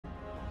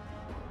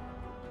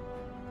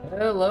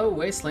Hello,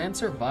 Wasteland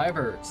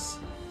survivors.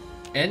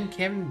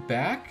 N-camon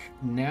back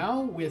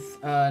now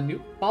with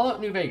new Fallout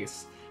New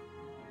Vegas.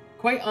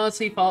 Quite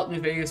honestly, Fallout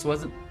New Vegas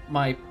wasn't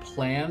my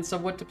plans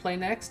of what to play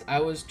next. I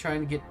was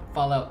trying to get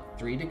Fallout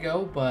 3 to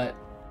go, but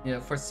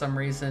for some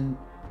reason,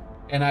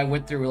 and I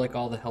went through like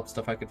all the help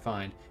stuff I could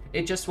find.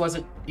 It just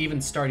wasn't even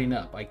starting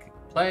up. I could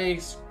play,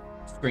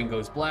 screen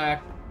goes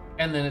black,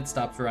 and then it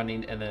stops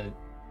running, and then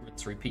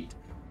it's repeat.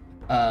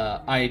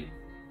 I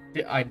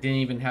didn't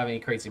even have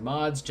any crazy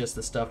mods, just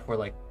the stuff for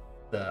like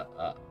the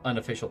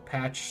unofficial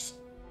patch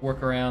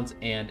workarounds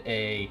and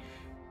a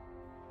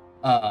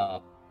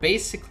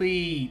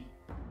basically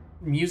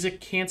music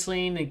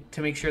canceling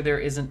to make sure there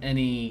isn't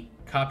any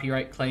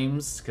copyright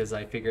claims, because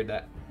I figured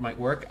that might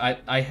work.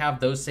 I have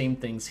those same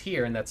things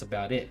here, and that's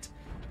about it.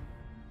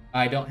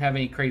 I don't have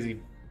any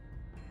crazy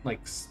like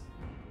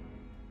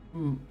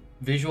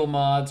visual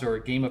mods or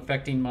game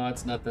affecting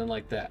mods, nothing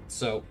like that.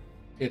 So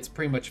it's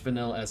pretty much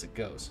vanilla as it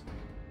goes.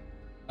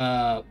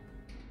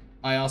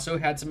 I also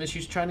had some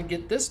issues trying to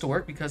get this to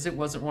work because it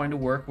wasn't going to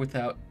work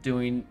without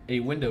doing a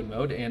windowed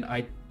mode, and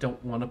I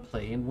don't want to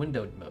play in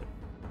windowed mode.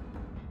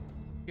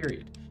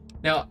 Period.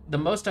 Now, the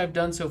most I've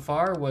done so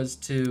far was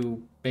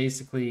to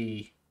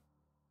basically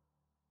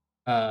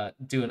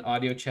do an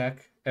audio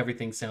check.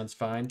 Everything sounds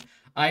fine.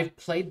 I've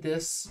played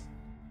this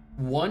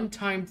one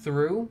time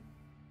through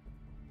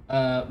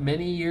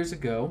many years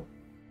ago,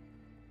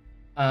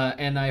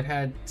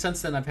 and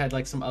since then I've had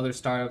like some other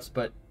startups,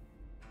 but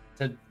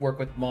to work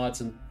with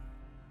mods and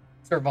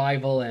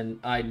survival, and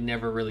I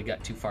never really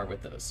got too far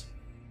with those.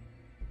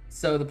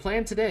 So the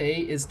plan today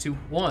is to,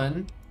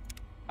 one,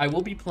 I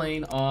will be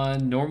playing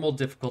on normal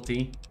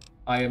difficulty.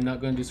 I am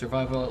not going to do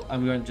survival.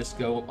 I'm going to just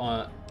go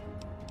on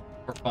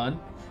for fun.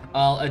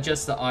 I'll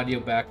adjust the audio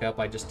back up.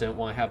 I just don't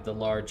want to have the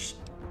large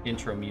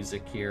intro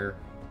music here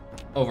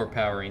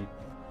overpowering.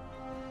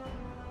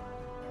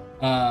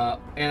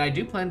 And I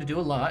do plan to do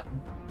a lot,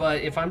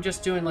 but if I'm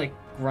just doing like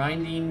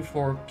grinding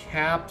for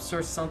caps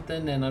or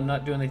something and I'm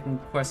not doing anything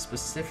quest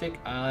specific,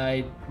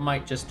 I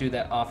might just do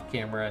that off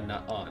camera and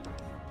not on.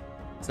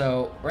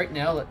 So right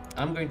now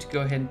I'm going to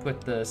go ahead and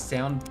put the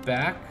sound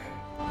back.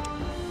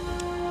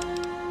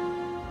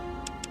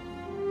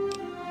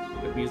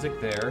 Put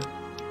music there.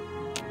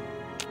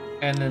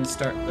 And then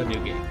start the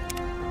new game.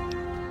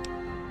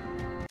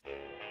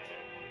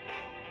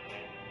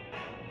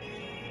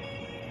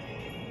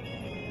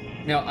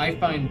 Now I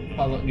find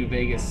Fallout New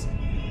Vegas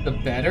the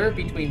better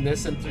between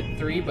this and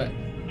 3, but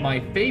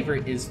my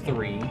favorite is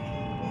 3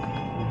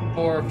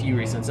 for a few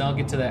reasons. I'll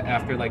get to that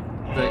after like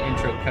the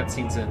intro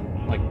cutscenes,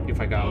 and like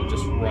if I gotta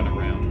just run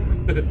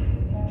around.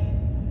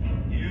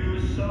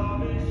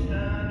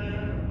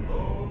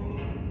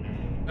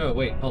 Oh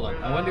wait, hold on.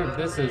 I wonder if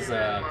this is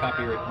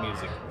copyright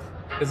music,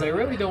 because I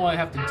really don't want to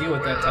have to deal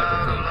with that type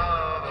of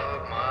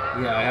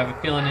thing. Yeah, I have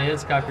a feeling it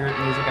is copyright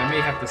music. I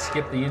may have to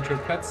skip the intro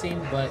cutscene,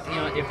 but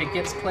if it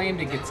gets claimed,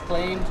 it gets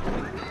claimed.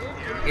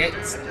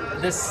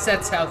 This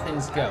sets how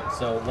things go.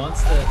 So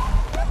once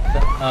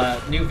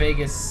the New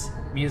Vegas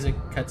music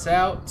cuts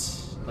out,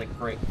 like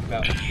right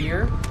about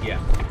here, yeah,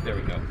 there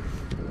we go.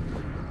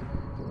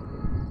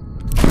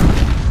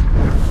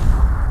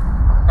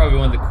 Probably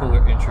one of the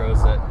cooler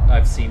intros that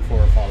I've seen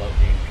for a Fallout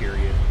game,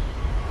 period.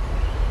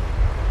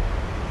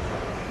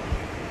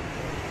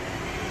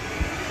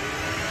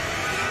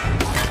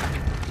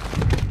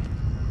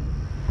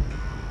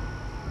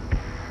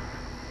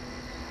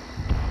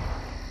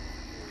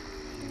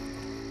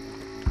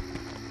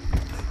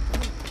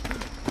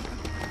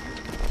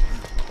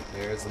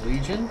 There's the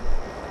Legion.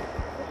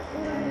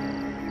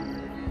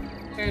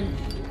 And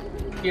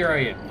here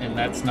I am, and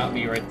that's not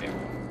me right there.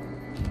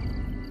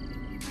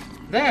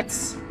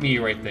 That's me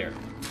right there.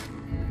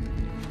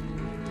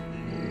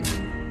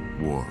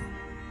 War.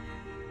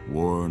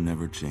 War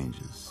never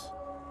changes.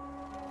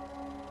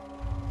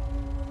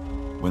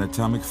 When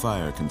atomic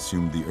fire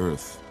consumed the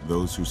Earth,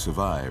 those who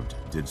survived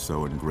did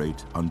so in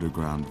great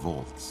underground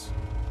vaults.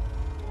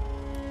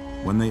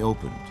 When they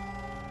opened,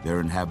 their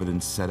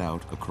inhabitants set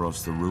out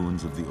across the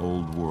ruins of the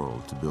old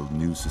world to build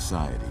new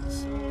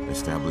societies,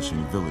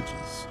 establishing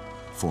villages,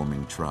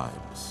 forming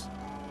tribes.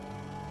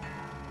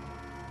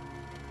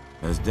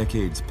 As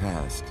decades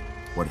passed,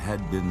 what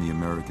had been the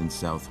American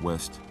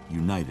Southwest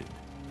united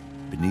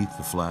beneath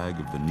the flag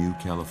of the new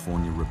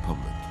California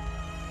Republic,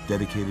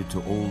 dedicated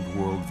to old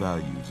world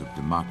values of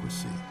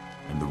democracy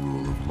and the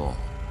rule of law.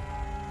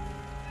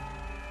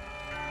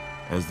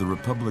 As the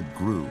Republic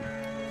grew,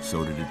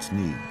 so did its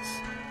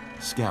needs.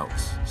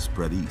 Scouts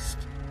spread east,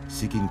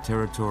 seeking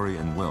territory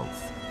and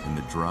wealth in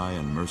the dry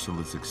and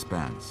merciless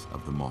expanse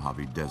of the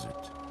Mojave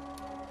Desert.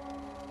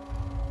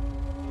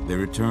 They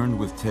returned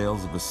with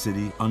tales of a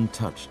city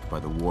untouched by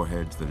the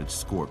warheads that had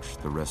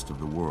scorched the rest of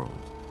the world,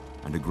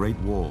 and a great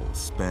wall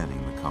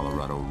spanning the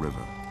Colorado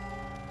River.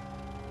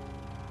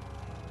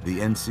 The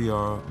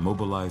NCR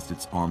mobilized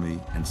its army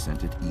and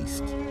sent it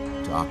east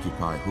to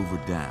occupy Hoover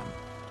Dam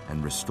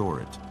and restore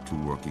it to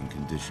working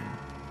condition.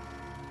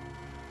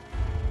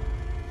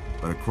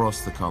 But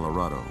across the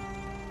Colorado,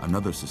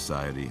 another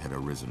society had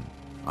arisen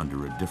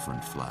under a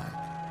different flag.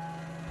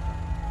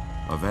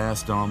 A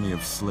vast army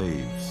of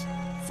slaves,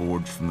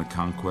 forged from the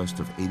conquest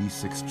of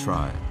 86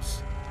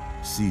 tribes,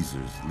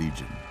 Caesar's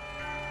Legion.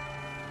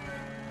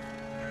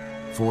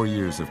 4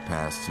 years have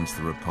passed since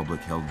the Republic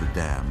held the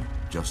dam,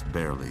 just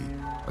barely,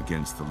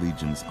 against the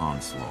Legion's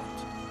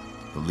onslaught.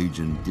 The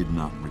Legion did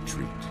not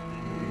retreat.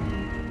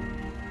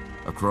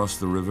 Across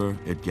the river,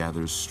 it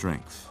gathers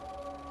strength.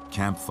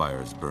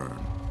 Campfires burn,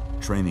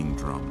 training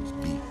drums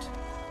beat.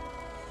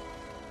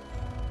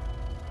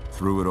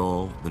 Through it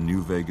all, the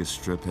New Vegas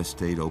Strip has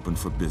stayed open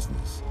for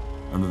business,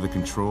 under the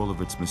control of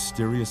its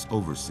mysterious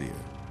overseer,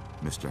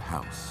 Mr.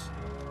 House,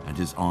 and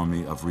his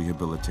army of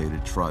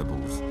rehabilitated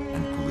tribals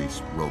and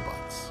police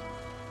robots.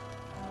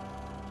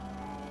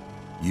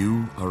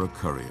 You are a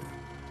courier,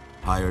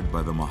 hired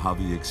by the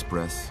Mojave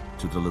Express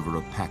to deliver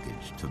a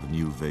package to the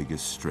New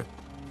Vegas Strip.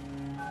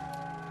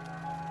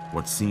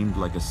 What seemed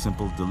like a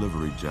simple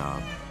delivery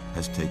job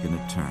has taken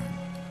a turn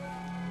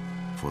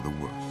for the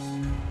worse.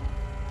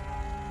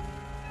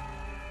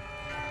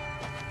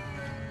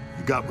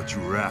 You got what you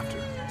were after,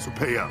 so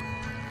pay up.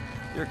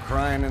 You're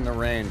crying in the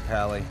rain,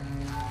 Pally.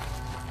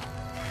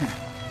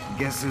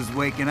 Guess who's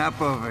waking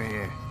up over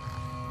here?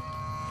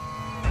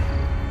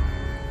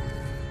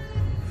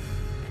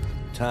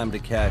 Time to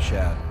cash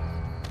out.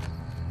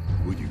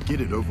 Will you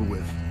get it over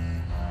with?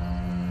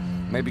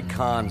 Maybe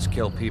cons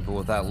kill people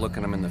without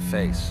looking them in the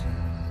face.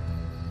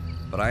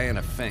 But I ain't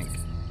a fink.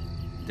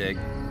 Dig?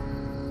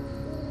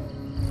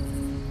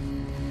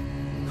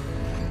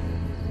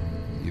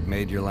 You've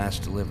made your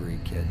last delivery,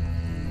 kid.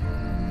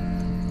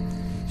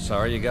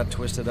 Sorry you got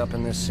twisted up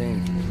in this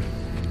scene.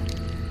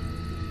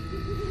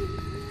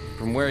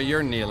 From where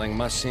you're kneeling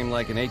must seem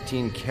like an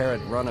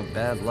 18-carat run of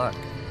bad luck.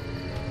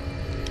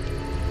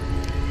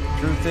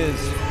 Truth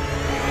is,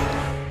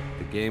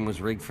 the game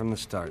was rigged from the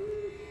start.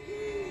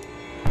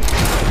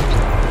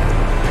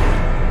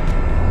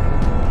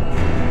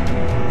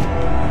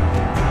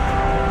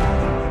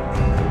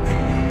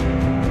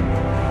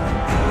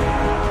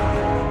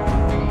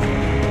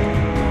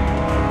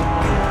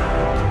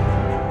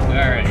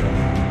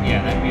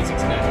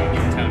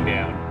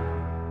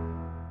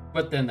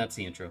 But then that's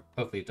the intro.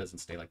 Hopefully it doesn't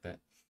stay like that.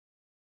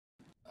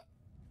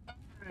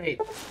 Alright.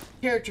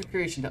 Character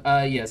creation.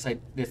 Yes,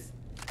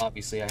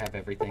 obviously I have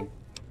everything.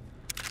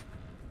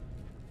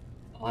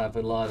 I'll have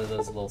a lot of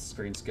those little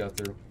screens go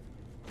through.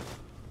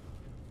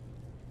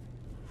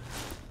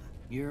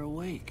 You're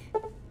awake.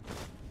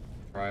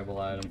 Tribal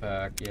item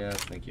pack, yes,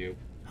 thank you.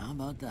 How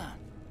about that?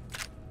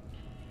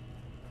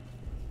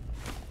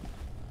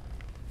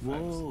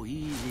 Whoa,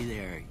 easy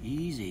there,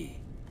 easy.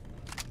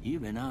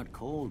 You've been out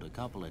cold a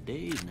couple of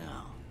days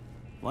now.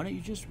 Why don't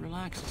you just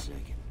relax a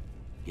second?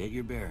 Get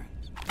your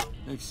bearings.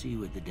 Let's see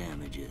what the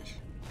damage is.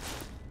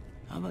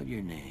 How about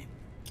your name?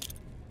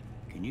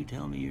 Can you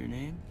tell me your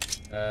name?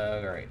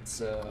 Alright,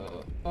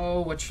 so...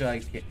 Oh, what should I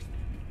get?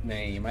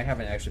 Name? I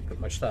haven't actually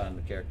put much thought on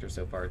the character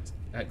so far,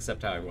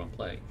 except how I want to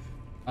play.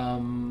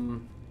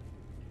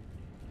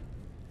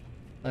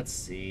 Let's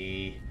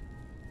see...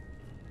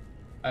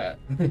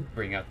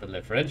 bring out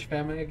the French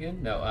family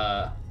again?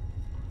 No,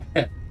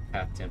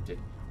 half tempted.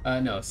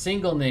 No,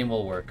 single name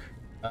will work.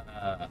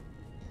 Oh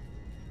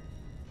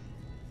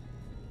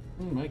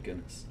my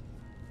goodness.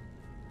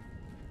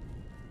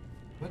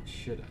 What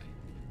should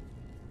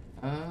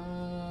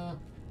I?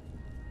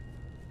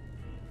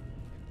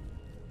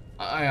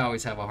 I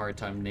always have a hard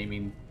time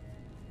naming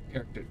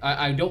characters.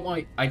 I don't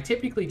want... I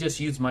typically just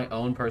use my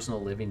own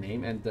personal living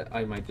name, and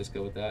I might just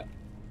go with that.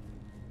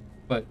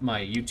 But my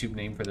YouTube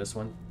name for this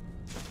one.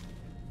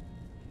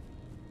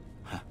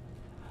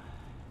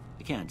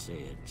 I can't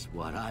say it's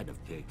what I'd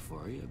have picked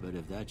for you, but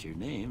if that's your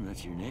name,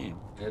 that's your name.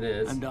 It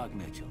is. I'm Doc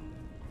Mitchell.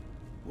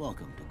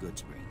 Welcome to Good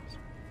Springs.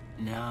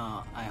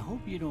 Now, I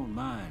hope you don't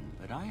mind,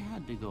 but I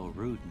had to go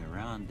rooting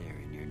around there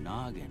in your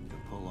noggin to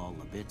pull all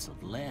the bits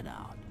of lead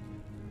out.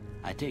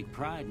 I take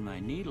pride in my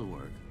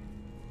needlework,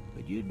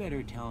 but you'd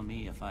better tell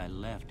me if I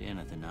left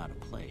anything out of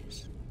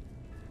place.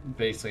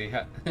 Basically,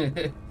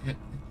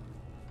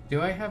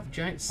 do I have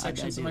giant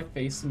sections of my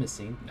face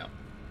missing? No.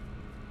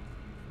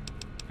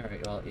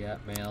 Alright, well, yeah,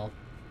 male,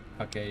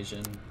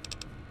 Caucasian.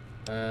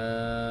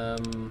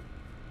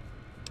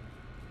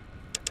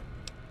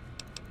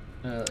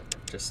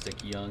 Just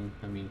stick young.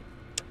 I mean,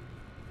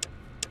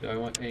 do I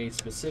want any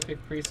specific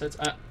presets?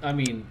 I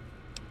mean,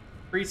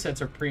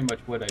 presets are pretty much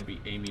what I'd be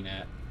aiming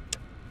at.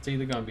 It's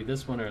either going to be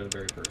this one or the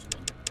very first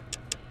one.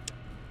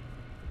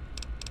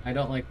 I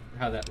don't like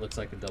how that looks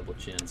like a double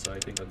chin, so I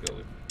think I'll go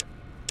with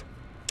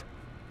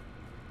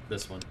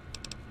this one.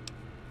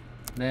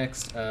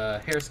 Next,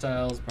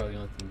 hairstyles, probably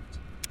the only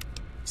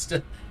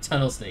thing.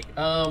 Tunnel snake.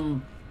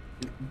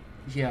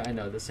 Yeah, I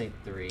know, this ain't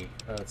 3.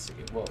 Let's see,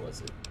 what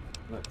was it?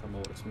 Not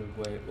promote, smooth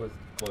way. It was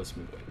close,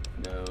 smooth way.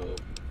 No.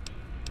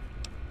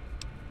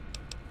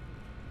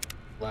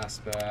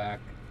 Blastback,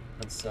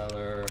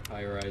 Unseller,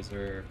 High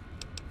Riser.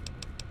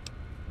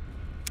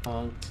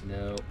 Punked,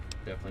 no.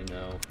 Definitely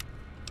no.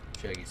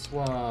 Shaggy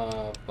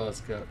Swab,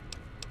 Buzzcut.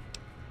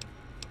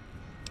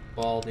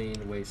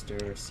 Balding,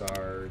 Waster,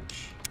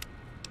 Sarge.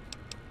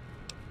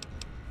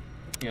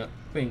 Yeah,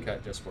 clean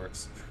cut just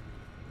works.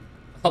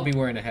 I'll be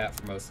wearing a hat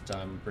for most of the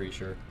time, I'm pretty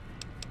sure.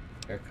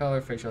 Hair color,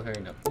 facial hair,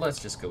 no. Let's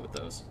just go with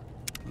those.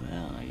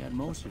 Well, I got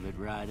most of it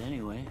right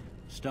anyway.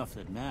 Stuff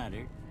that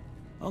mattered.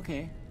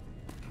 Okay.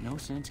 No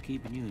sense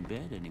keeping you in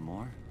bed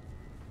anymore.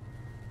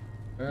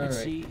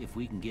 Let's see if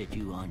we can get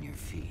you on your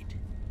feet.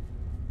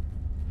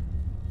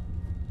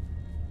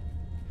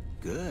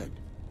 Good.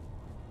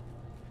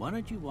 Why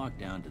don't you walk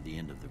down to the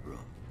end of the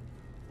room?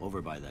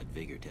 Over by that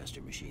vigor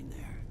tester machine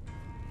there.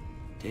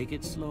 Take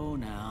it slow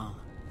now.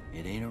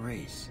 It ain't a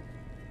race.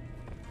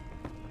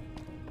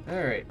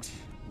 Alright.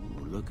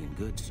 Ooh, looking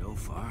good so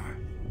far.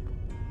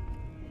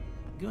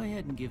 Go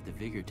ahead and give the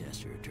vigor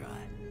tester a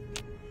try.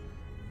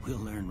 We'll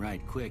learn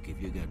right quick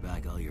if you got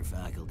back all your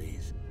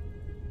faculties.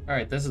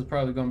 Alright, this is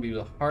probably going to be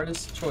the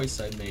hardest choice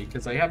I've made,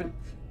 because I haven't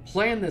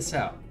planned this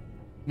out.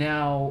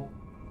 Now...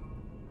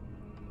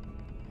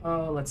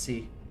 let's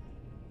see.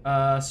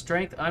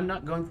 Strength, I'm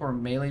not going for a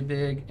melee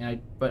big,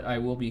 but I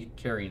will be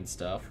carrying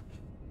stuff.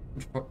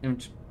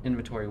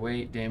 Inventory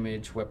weight,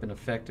 damage, weapon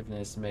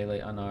effectiveness, melee,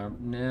 unarmed.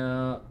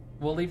 No,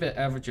 we'll leave it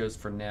averages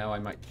for now. I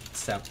might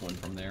sap one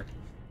from there.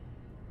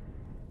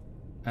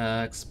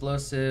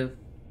 Explosive,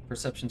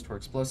 perceptions for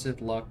explosive,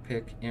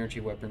 lockpick, energy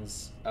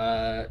weapons.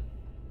 That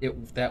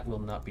will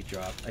not be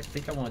dropped. I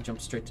think I want to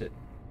jump straight to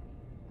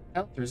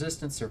health,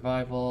 resistance,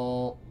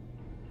 survival.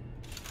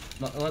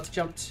 Let's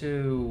jump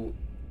to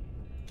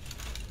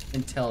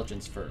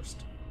intelligence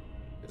first,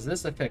 because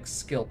this affects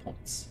skill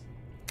points.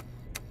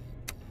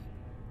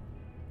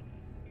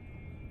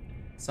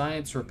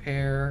 Science,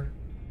 repair.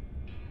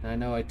 I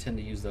know I tend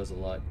to use those a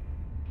lot.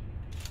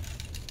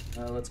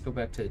 Let's go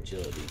back to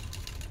agility.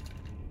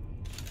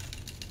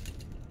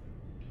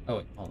 Oh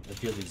wait,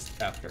 agility's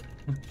after.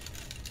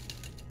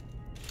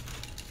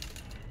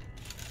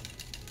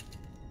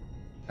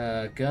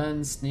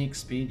 Gun, sneak,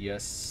 speed,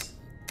 yes.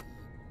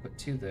 Put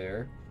 2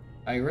 there.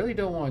 I really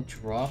don't want to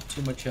drop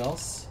too much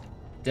else.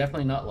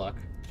 Definitely not luck.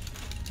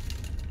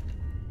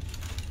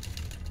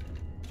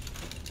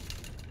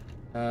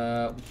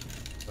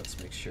 Let's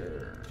make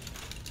sure.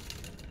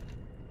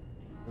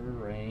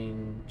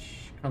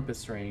 Range,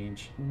 compass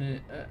range.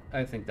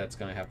 I think that's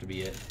gonna have to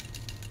be it.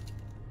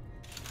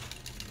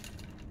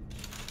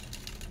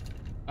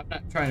 I'm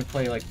not trying to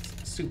play like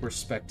super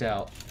spec'd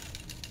out,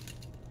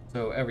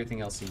 so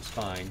everything else seems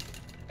fine.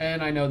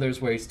 And I know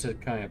there's ways to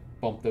kind of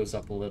bump those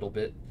up a little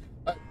bit.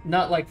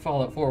 Not like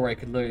Fallout 4 where I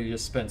could literally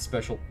just spend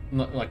special,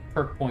 like,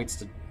 perk points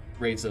to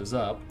raise those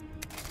up.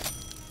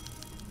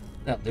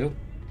 That'll do.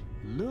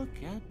 Look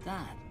at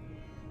that.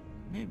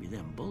 Maybe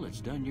them bullets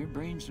done your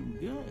brain some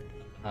good.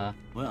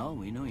 Well,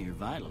 we know your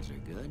vitals are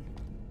good.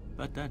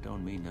 But that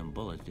don't mean them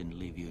bullets didn't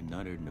leave you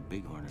nuttered in a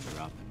bighorn of the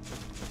rocket.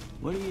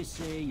 What do you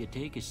say you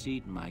take a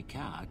seat in my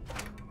cock?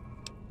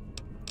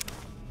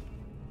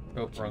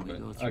 Oh, wrong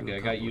button. Okay,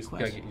 gotta get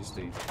used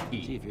to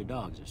E. See if your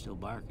dogs are still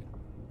barking.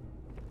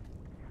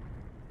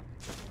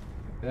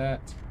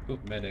 That. Oh,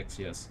 medics,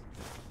 yes.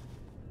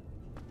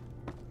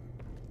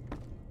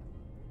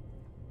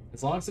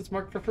 As long as it's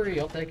marked for free,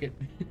 I'll take it.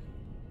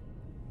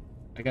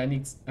 I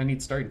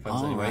need starting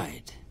funds anyway. All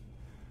right.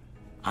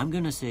 I'm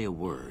gonna say a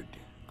word.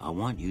 I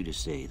want you to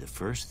say the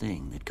first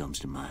thing that comes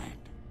to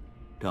mind.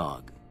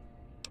 Dog.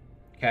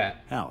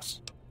 Cat. House.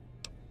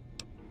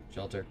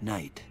 Shelter.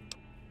 Night.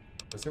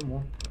 Was there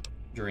more?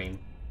 Dream.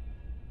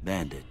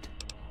 Bandit.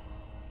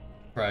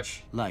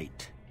 Crush.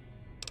 Light.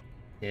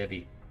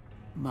 Heavy.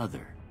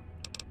 Mother.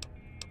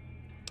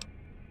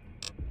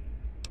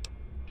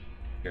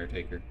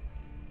 Caretaker.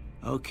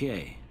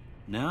 Okay.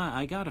 Now,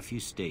 I got a few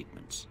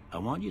statements. I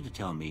want you to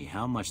tell me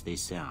how much they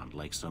sound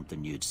like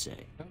something you'd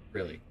say. Oh,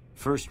 really?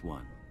 First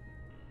one.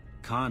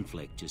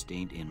 Conflict just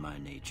ain't in my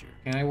nature.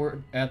 Can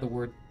I add the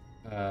word,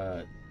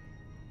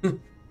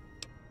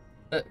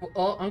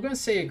 well, I'm going to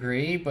say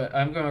agree, but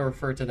I'm going to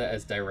refer to that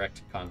as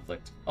direct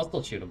conflict. I'll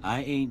still shoot him.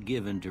 I ain't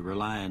given to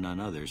relying on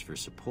others for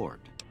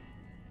support.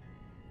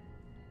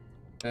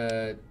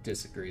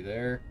 Disagree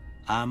there.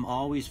 I'm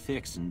always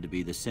fixin' to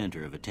be the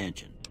center of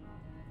attention.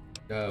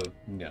 Oh,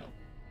 no.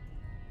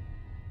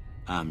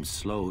 I'm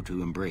slow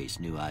to embrace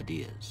new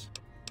ideas.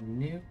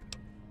 Nope.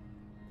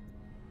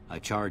 I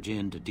charge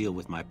in to deal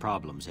with my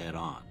problems head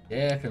on.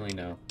 Definitely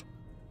no.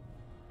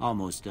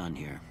 Almost done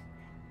here.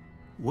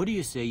 What do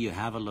you say you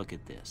have a look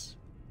at this?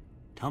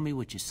 Tell me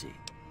what you see.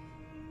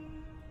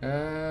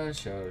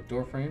 Show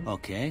door frame.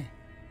 Okay.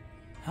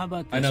 How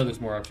about this? I know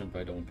there's more options, but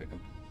I don't want to pick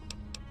them.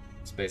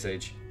 Space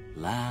age.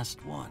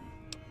 Last one.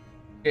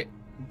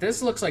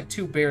 This looks like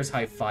 2 bears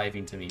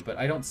high-fiving to me, but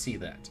I don't see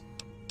that.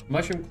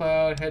 Mushroom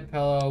cloud, head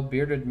pillow,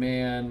 bearded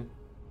man,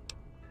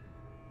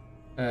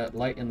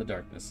 light in the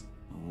darkness.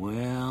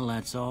 Well,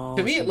 that's all.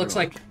 To me, it looks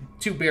like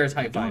 2 bears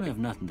I don't high-fiving. have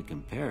nothing to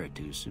compare it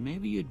to, so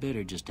maybe you'd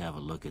better just have a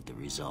look at the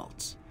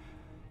results.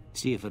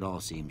 See if it all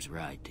seems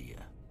right to you.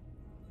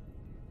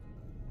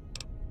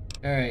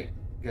 Alright,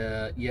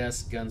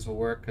 yes, guns will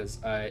work,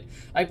 because I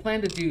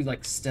plan to do,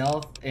 like,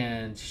 stealth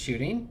and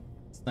shooting.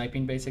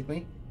 Sniping,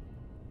 basically.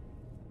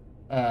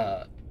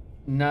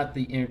 Not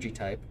the energy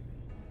type.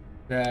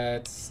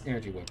 That's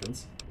energy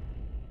weapons.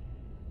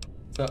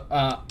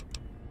 The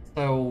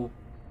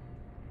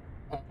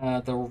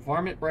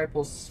varmint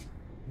rifles.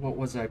 What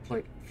was I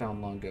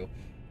found long ago?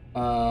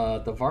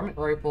 The varmint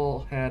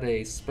rifle had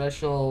a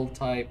special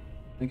type.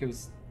 I think it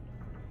was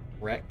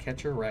rat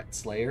catcher, rat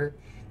slayer,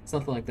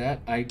 something like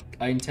that. I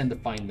intend to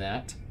find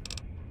that.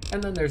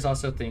 And then there's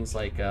also things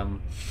like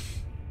an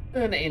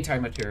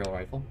anti-material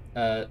rifle.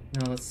 No,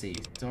 let's see.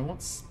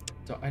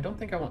 I don't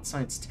think I want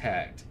science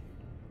tagged.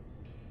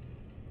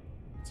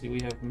 Let's see,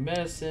 we have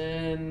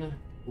medicine,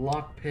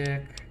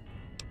 lockpick.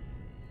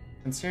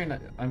 Considering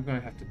that I'm going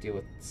to have to deal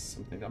with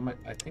something,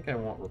 I think I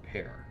want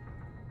repair.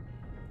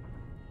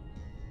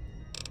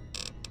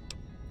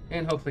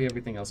 And hopefully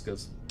everything else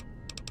goes.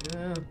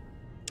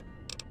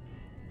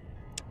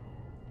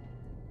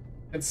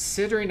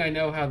 Considering I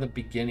know how the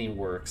beginning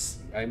works,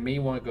 I may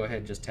want to go ahead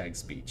and just tag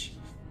speech.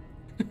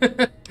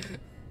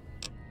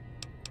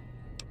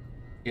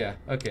 Yeah,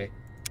 okay.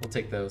 We'll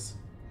take those.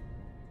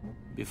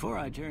 Before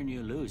I turn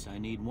you loose, I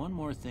need one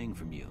more thing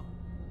from you.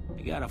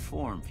 I got a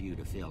form for you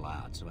to fill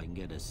out so I can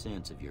get a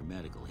sense of your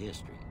medical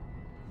history.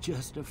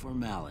 Just a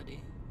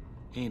formality.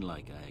 Ain't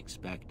like I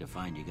expect to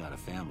find you got a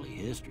family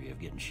history of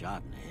getting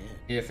shot in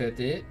the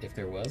head. If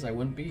there was, I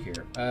wouldn't be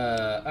here.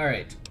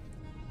 Alright.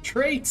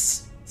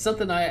 Traits!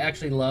 Something I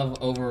actually love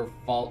over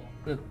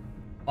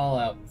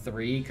Fallout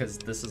 3, because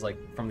this is like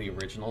from the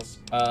originals.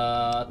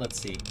 Let's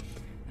see.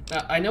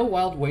 Now, I know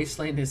Wild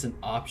Wasteland is an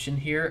option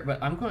here,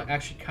 but I'm going to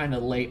actually kind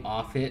of lay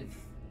off it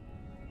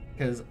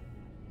because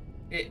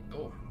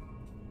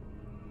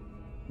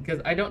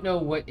I don't know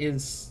what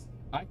is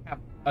I have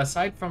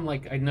aside from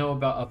like I know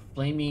about a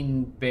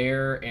flaming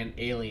bear and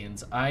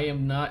aliens. I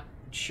am not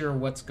sure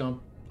what's going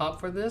to pop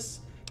for this,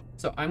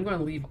 so I'm going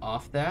to leave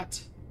off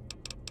that.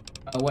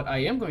 What I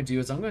am going to do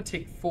is I'm going to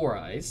take 4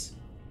 eyes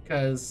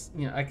because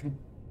I can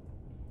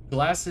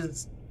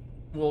glasses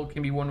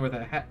can be worn with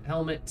a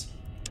helmet.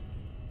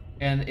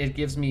 And it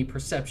gives me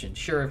perception.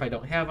 Sure, if I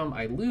don't have them,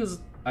 I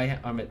lose.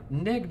 I'm at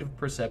negative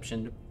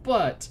perception,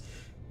 but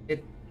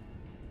it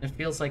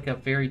feels like a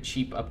very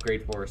cheap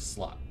upgrade for a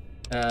slot.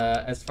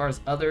 As far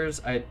as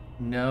others, I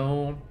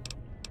know,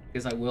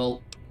 because I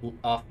will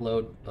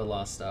offload a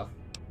lot of stuff.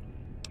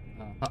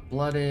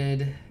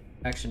 Hot-blooded,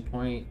 action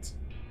point,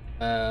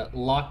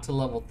 locked to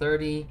level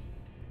 30,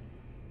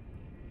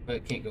 but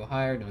it can't go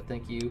higher. No,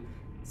 thank you.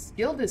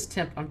 Skilled is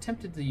I'm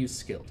tempted to use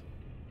skilled.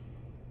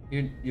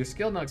 Your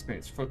skill, not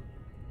experience. For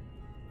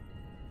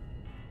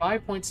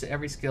 5 points to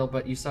every skill,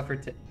 but you suffer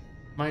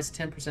minus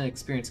 10%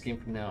 experience gain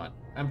from now on.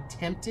 I'm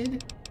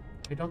tempted.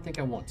 I don't think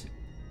I want to.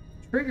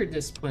 Trigger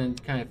discipline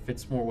kind of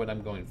fits more what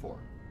I'm going for.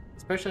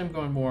 Especially I'm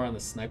going more on the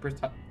sniper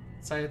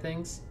side of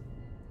things.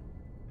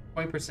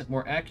 20%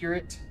 more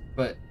accurate,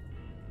 but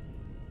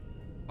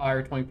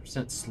fire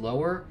 20%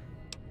 slower.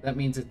 That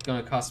means it's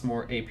going to cost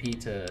more AP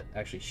to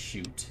actually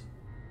shoot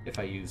if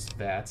I use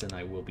VATS, and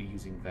I will be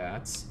using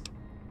VATS.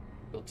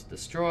 Built to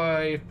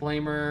destroy,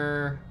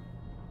 flamer.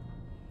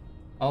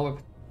 All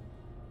of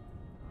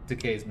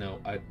decays. No,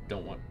 I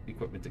don't want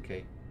equipment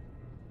decay.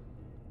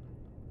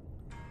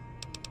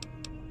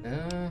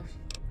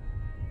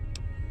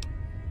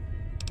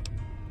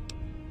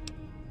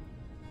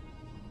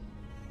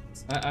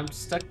 I'm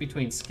stuck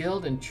between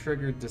skilled and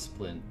triggered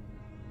discipline.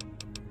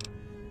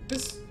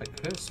 I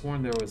could have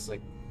sworn there was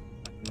like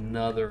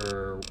there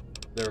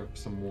were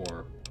some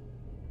more.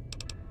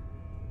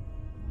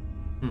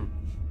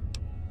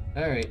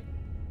 All right.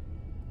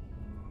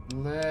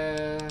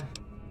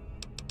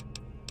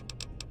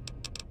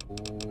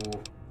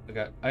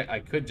 I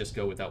could just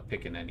go without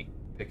picking it.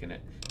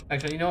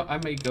 Actually, you know what? I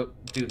may go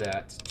do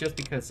that just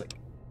because like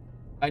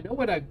I know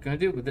what I'm gonna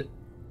do with it.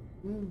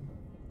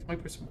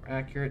 20% more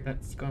accurate.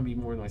 That's gonna be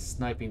more my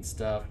sniping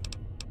stuff.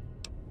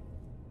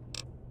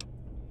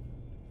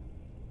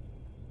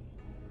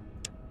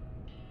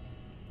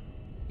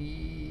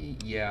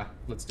 Yeah,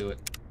 let's do it.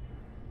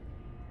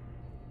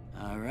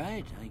 All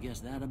right, I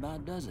guess that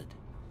about does it.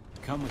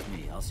 Come with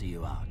me, I'll see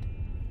you out.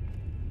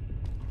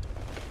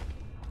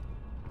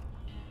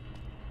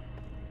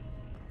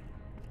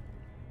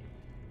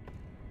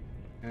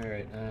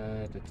 Alright,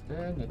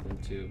 nothing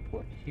to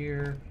put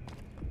here.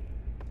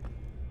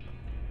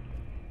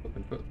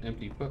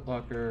 Empty foot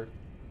locker.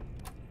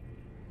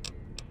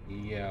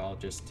 Yeah, I'll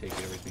just take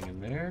everything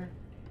in there.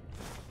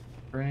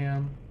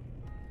 Ram.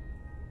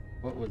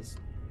 What was...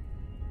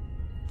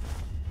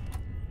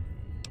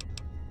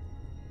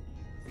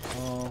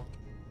 Oh,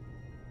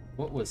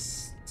 what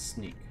was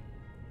sneak?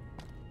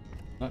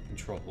 Not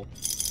control.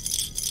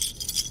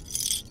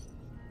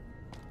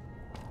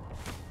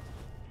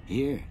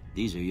 Here,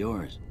 these are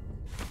yours.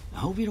 I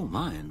hope you don't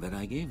mind, but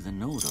I gave the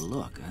note a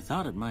look. I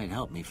thought it might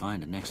help me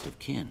find a next of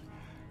kin.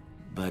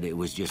 But it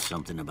was just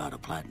something about a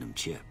platinum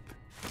chip.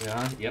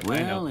 Yeah, yep, well,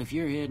 I know. If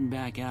you're heading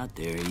back out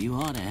there, you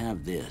ought to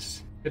have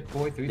this.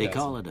 Pip-Boy 3000. They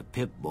call it a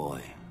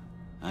Pip-Boy.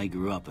 I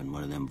grew up in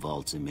one of them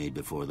vaults they made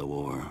before the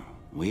war.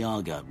 We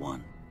all got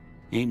one.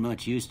 Ain't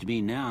much use to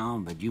me now,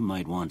 but you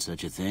might want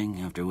such a thing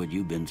after what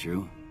you've been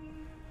through.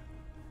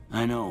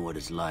 I know what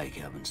it's like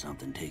having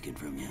something taken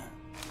from you.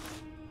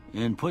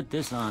 And put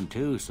this on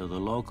too, so the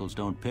locals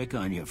don't pick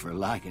on you for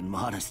lacking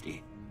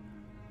modesty.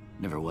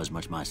 Never was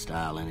much my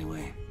style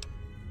anyway.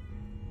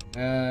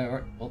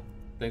 Alright, well,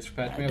 thanks for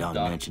patching me up, Don't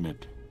Doc. mention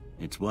it.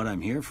 It's what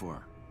I'm here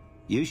for.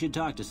 You should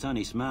talk to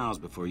Sunny Smiles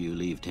before you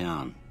leave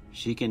town.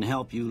 She can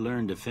help you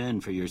learn to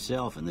fend for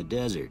yourself in the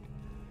desert.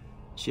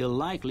 She'll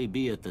likely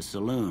be at the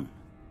saloon.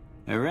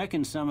 I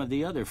reckon some of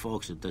the other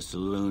folks at the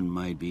saloon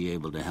might be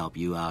able to help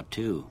you out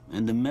too.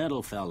 And the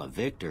metal fella,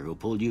 Victor, who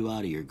pulled you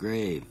out of your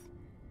grave.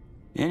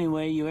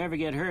 Anyway, you ever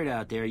get hurt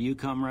out there, you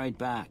come right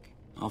back.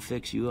 I'll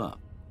fix you up.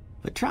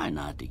 But try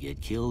not to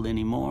get killed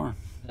anymore.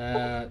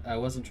 I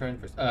wasn't trying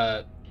for...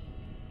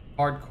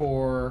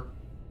 hardcore...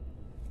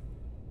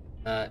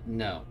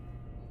 no.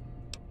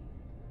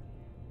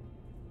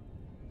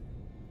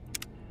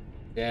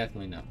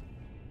 Definitely no.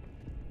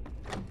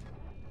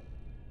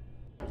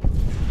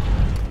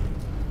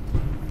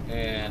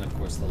 And, of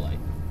course, the light.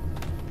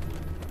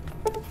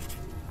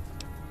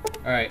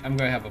 Alright, I'm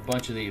going to have a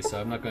bunch of these, so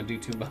I'm not going to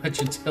do too much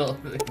until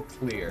they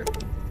clear.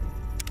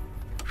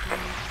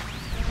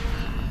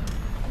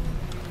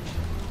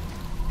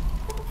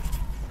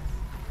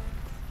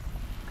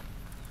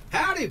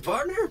 Howdy,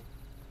 partner.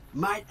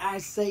 Might I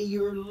say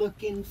you're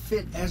looking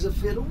fit as a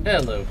fiddle?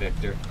 Hello,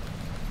 Victor.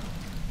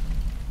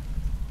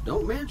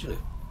 Don't mention it.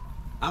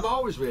 I'm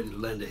always ready to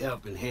lend a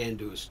helping hand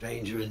to a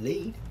stranger in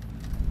need.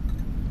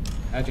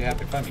 How'd you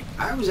happen to find me?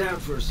 I was out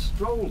for a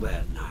stroll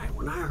that night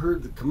when I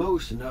heard the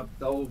commotion up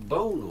the old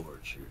bone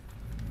orchard.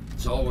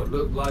 Saw what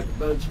looked like a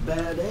bunch of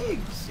bad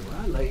eggs, so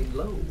I laid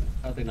low.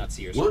 How'd they not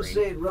see your Once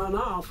screen? they'd run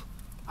off,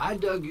 I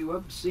dug you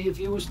up to see if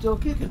you were still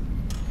kicking.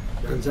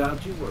 Turns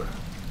out you were.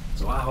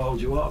 So I hauled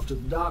you off to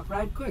the dock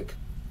right quick.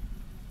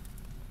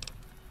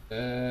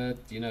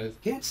 You know...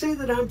 Can't say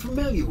that I'm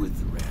familiar with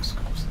the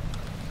rascals.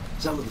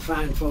 Some of the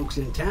fine folks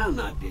in town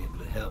might be able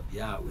to help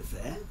you out with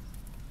that.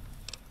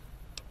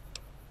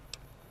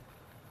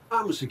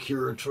 I'm a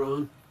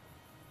Securitron.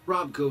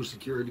 Robco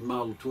Security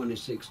Model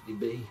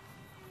 2060B.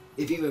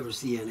 If you ever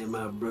see any of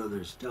my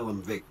brothers, tell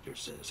them Victor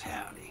says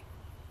howdy.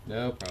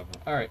 No problem.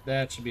 Alright,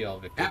 that should be all,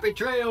 Victor. Happy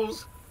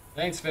trails!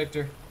 Thanks,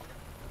 Victor.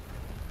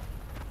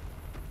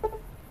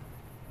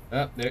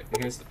 Oh,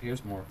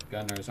 here's more.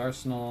 Gunner's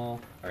Arsenal.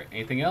 Alright,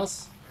 anything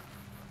else?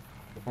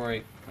 Before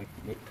I...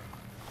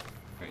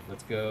 Alright,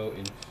 let's go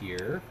in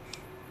here.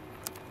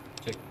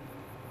 Check.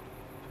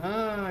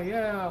 Ah,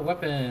 yeah,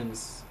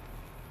 weapons.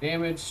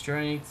 Damage,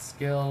 strength,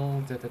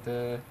 skill,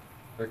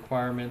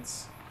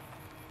 requirements.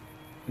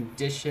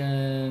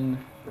 Condition,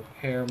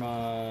 repair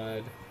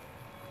mod.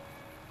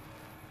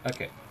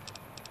 Okay.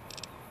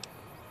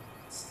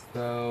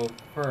 So,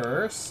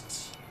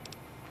 first...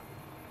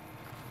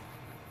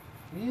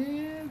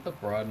 Yeah, the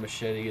broad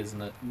machete is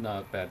not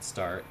a bad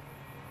start.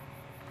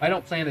 I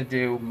don't plan to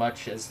do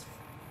much as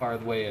far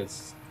away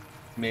as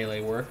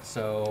melee work,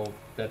 so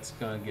that's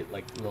gonna get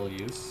like little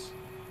use.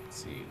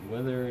 Let's see,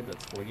 weathered,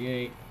 that's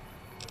 48.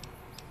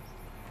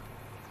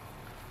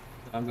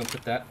 I'm gonna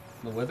put that,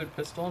 the weathered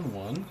pistol on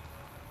 1.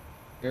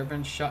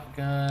 Airgun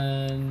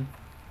shotgun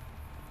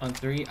on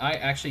 3. I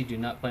actually do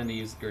not plan to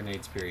use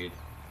grenades, period.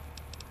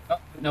 Oh,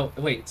 no,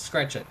 wait,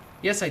 scratch it.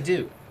 Yes, I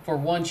do, for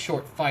one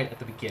short fight at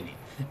the beginning.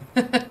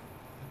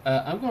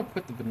 I'm going to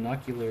put the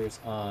binoculars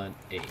on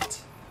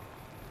 8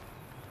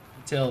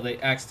 until they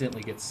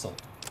accidentally get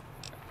sold.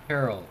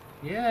 Carol,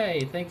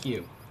 yay! Thank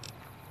you.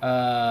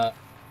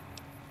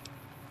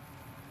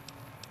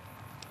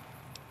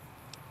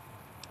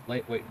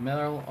 Lightweight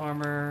metal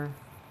armor,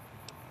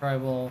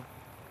 tribal,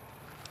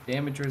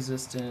 damage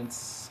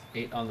resistance,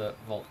 8 on the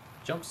vault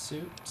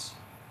jumpsuit.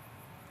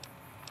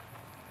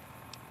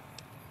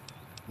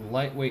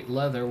 Lightweight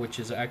leather, which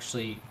is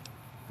actually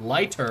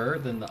lighter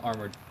than the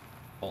armored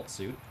vault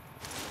suit.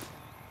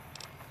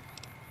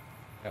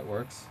 That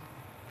works.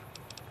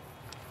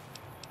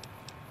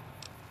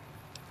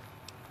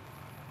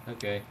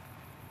 Okay.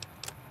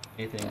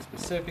 Anything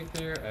specific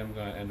there? I'm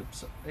going to end up...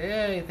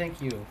 Hey,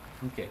 thank you.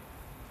 Okay.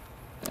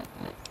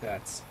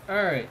 That's...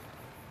 Alright.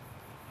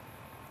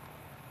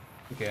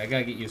 Okay, I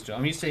gotta get used to it.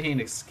 I'm used to hitting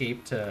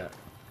escape to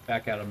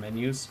back out of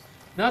menus.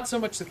 Not so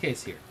much the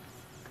case here.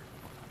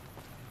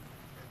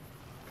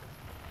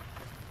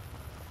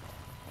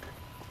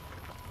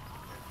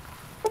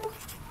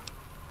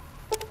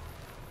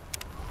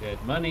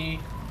 Dead money.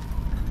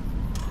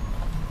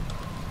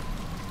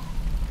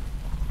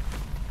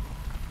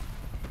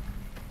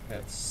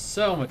 Have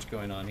so much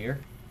going on here.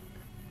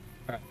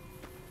 Alright.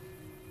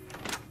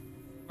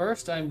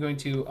 First, I'm going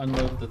to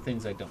unload the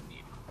things I don't need.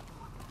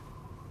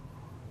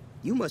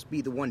 You must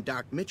be the one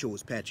Doc Mitchell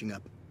was patching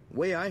up. The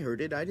way I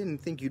heard it, I didn't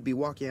think you'd be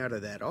walking out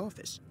of that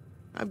office.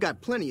 I've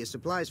got plenty of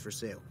supplies for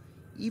sale.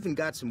 Even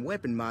got some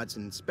weapon mods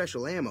and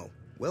special ammo.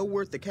 Well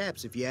worth the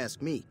caps if you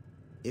ask me.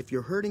 If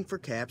you're hurting for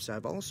caps,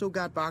 I've also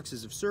got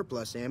boxes of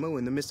surplus ammo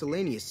in the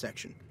miscellaneous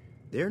section.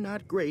 They're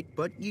not great,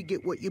 but you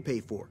get what you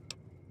pay for.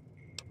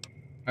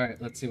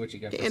 Alright, let's see what you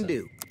got. Can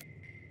do.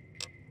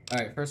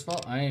 Alright, first of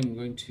all, I am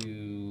going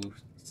to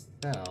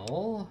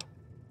sell...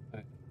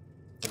 Alright,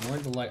 I'm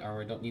wearing the light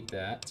armor, I don't need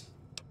that.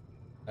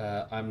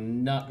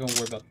 I'm not going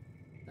to worry about...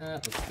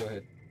 Let's go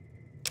ahead.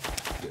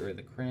 Get rid of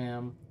the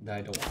cram. No,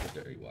 I don't want the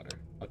dirty water.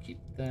 I'll keep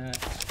that.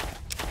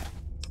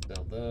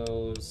 Sell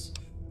those.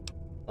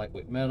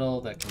 Lightweight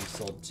metal, that can be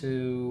sold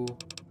too.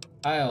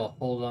 I'll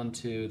hold on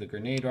to the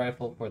grenade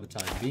rifle for the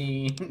time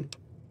being.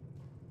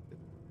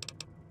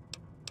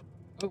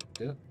 Oh,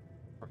 did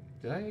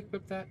I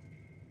equip that?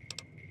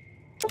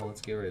 Oh,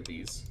 let's get rid of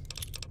these.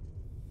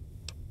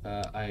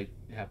 I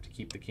have to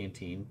keep the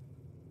canteen.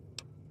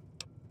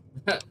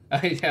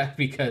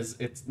 Because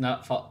it's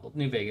not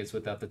New Vegas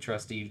without the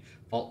trusty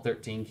Vault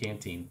 13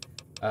 canteen.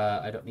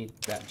 I don't need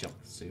that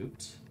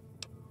jumpsuit.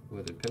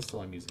 Weathered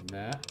pistol, I'm using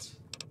that.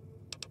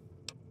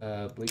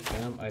 Bleak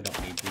venom, I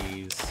don't need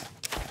these.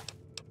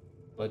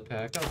 Blood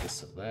pack, I'll just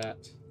sell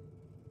that.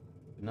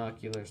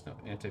 Binoculars, no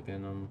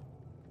anti-venom.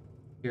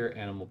 Pure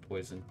animal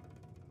poison.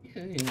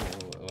 Yeah, you know,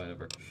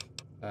 whatever.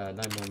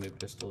 9mm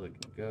pistol, it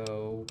can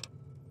go.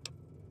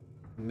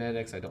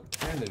 Medics, I don't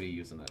plan to be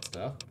using that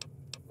stuff.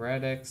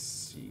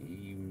 Radex,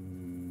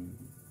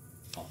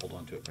 I'll hold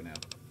on to it for now.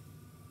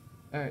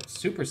 Alright,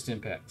 super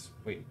stimpaks.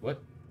 Wait,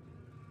 what?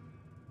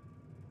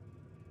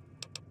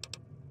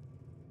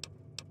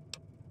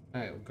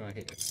 Alright, we're going to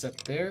hit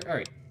accept there.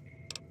 Alright.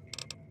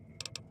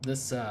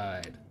 This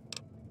side.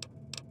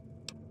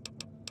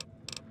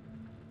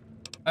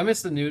 I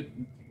miss the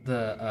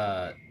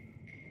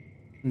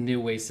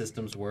new way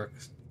systems work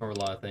for a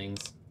lot of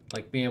things.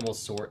 Like being able to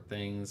sort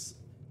things.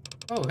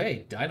 Oh,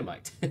 hey,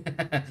 dynamite.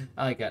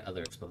 I got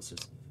other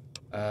explosives.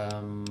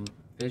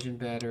 Vision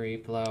battery,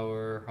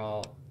 flower,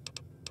 halt,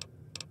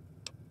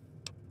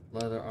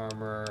 leather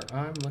armor.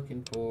 I'm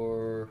looking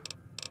for...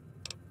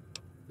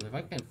 If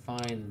I can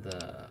find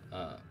the...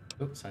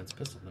 oops, science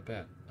pistol, not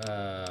bad.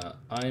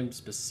 I'm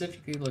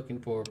specifically looking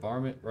for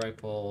varmint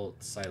rifle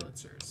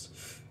silencers.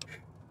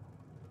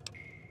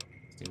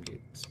 Steam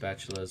gate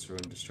spatulas,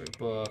 ruin, destroy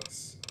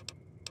books.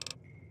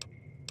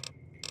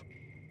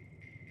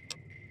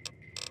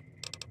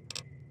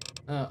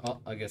 Oh,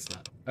 I guess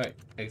not. Alright,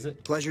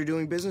 exit. Pleasure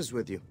doing business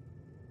with you.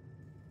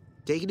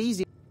 Take it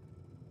easy.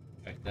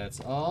 Alright, that's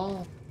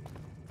all.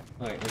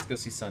 Alright, let's go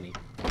see Sunny.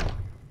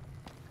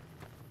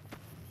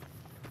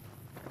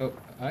 Oh,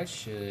 I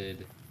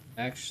should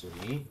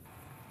actually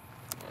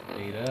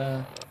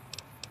data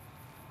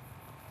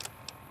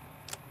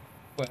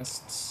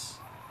quests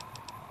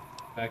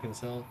back in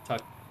cell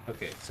talk.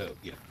 Okay, so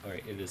yeah, all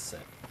right, it is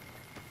set.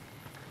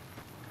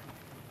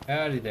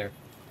 Howdy there.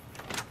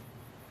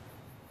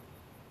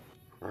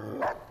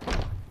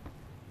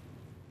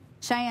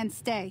 Cheyenne,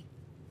 stay.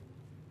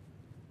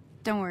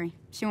 Don't worry,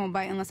 she won't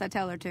bite unless I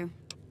tell her to.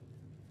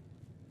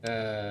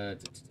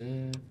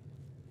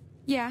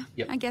 Yeah,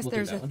 yep, I guess we'll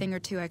there's a thing or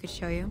two I could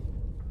show you.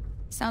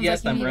 Sounds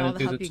yes, like you I'm need running all the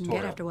through help the you can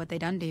tutorial. get after what they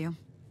done to you.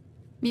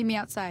 Meet me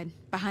outside,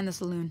 behind the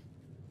saloon.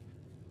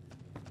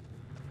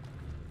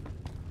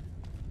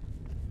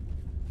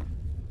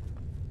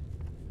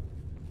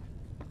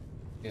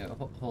 Yeah,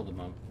 hold on,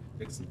 Mom.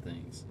 Fix some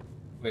things.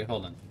 Wait,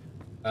 hold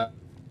on.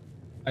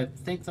 I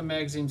think the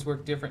magazines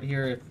work different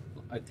here.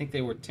 I think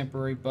they were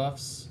temporary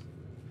buffs.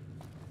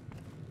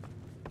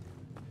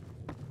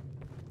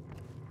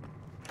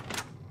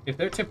 If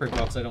they're temporary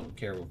buffs, I don't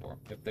care for them.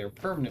 If they're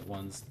permanent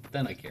ones,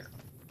 then I care.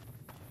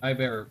 I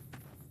better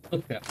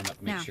look that one up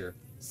and make Now, sure.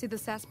 See the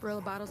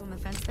sarsaparilla bottles on the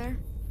fence there?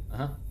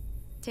 Uh-huh.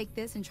 Take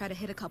this and try to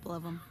hit a couple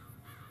of them.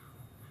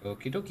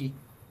 Okie dokie.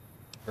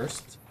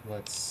 First,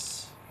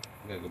 let's...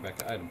 We gotta go back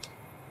to items.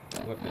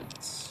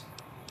 Weapons.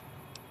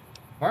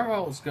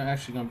 Fireball is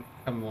actually gonna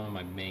become one of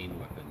my main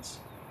weapons.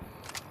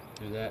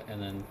 Do that,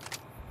 and then...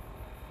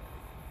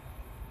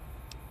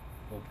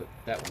 We'll put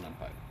that one on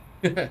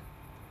pipe.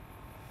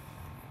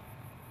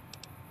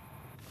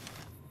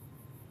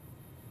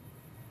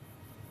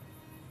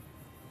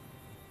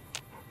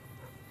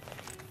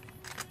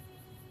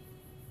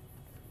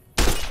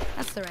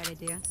 That's the right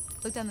idea.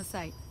 Look down the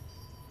sight.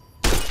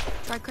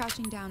 Try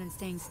crouching down and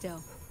staying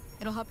still.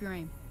 It'll help your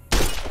aim.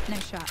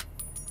 Nice shot.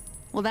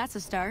 Well, that's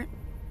a start.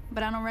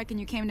 But I don't reckon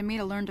you came to me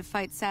to learn to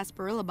fight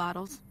sarsaparilla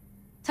bottles.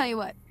 Tell you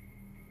what,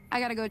 I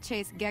gotta go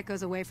chase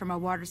geckos away from our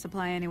water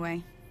supply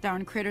anyway.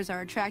 Darn critters are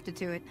attracted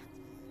to it.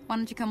 Why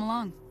don't you come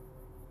along?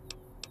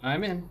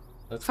 I'm in.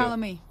 Let's Follow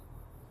go. me.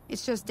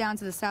 It's just down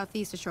to the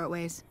southeast a short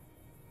ways.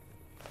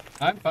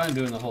 I'm fine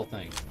doing the whole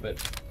thing,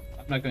 but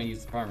I'm not going to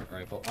use the varmint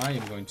rifle. I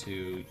am going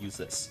to use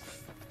this.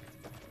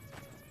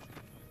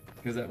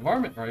 Because that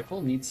varmint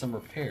rifle needs some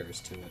repairs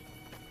to it.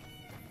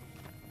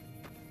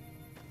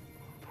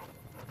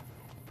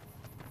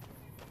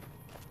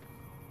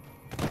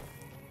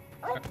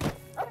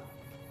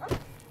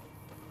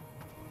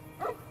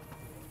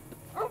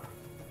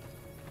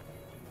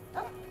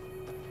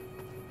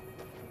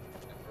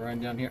 Run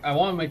down here. I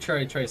want to make sure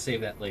I try to save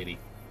that lady.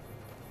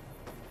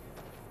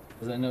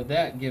 Because I know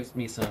that gives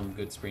me some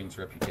Good Springs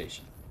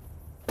reputation.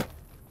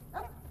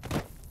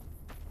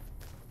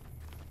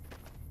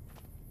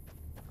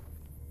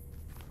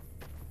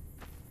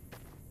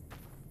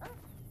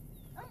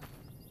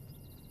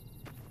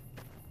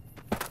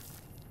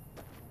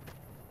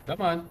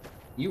 Come on.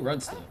 You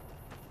run slow.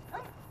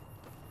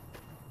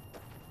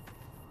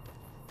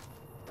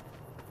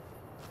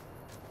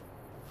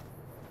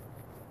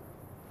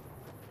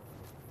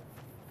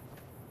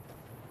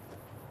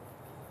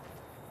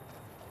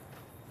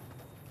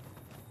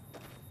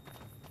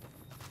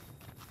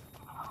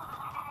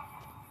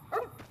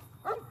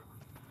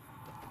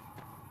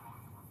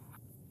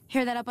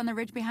 Hear that up on the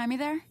ridge behind me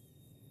there?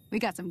 We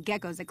got some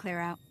geckos to clear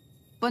out.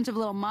 Bunch of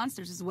little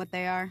monsters is what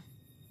they are.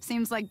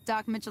 Seems like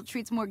Doc Mitchell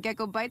treats more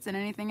gecko bites than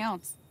anything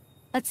else.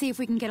 Let's see if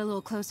we can get a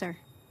little closer.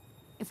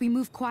 If we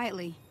move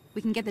quietly,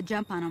 we can get the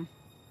jump on them.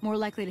 More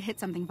likely to hit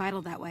something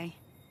vital that way.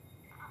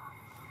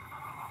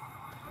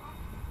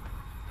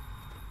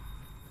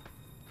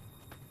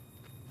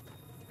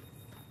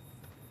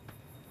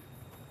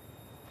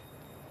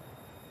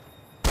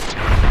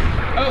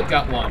 Oh,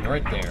 got one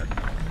right there.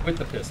 With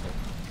the pistol.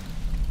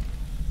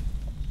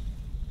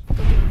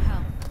 Go give him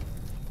hell.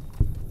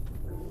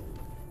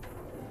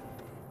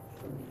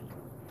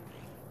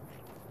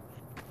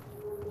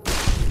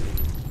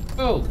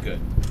 Oh, good.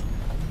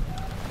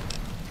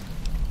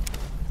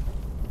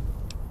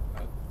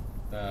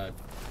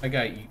 I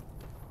got you.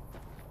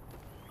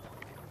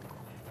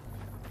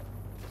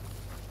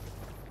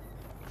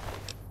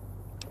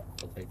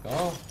 I'll take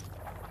all.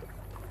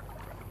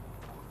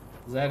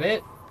 Is that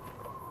it?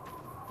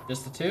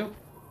 Just the two?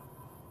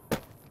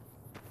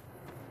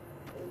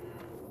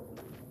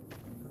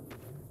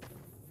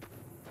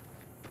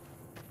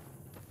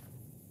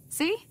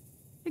 See?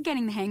 You're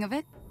getting the hang of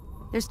it.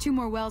 There's 2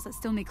 more wells that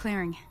still need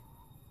clearing.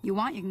 You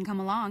want, you can come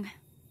along.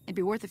 It'd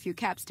be worth a few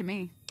caps to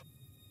me.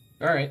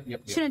 Alright,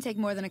 yep. Shouldn't take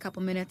more than a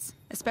couple minutes,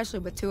 especially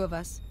with 2 of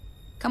us.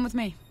 Come with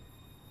me.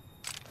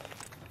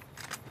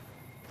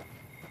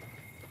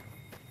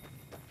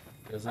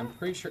 Because I'm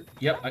pretty sure...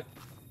 Yep,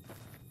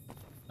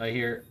 I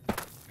hear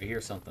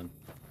something.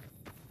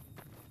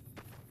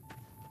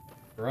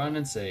 Run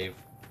and save.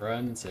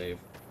 Run and save.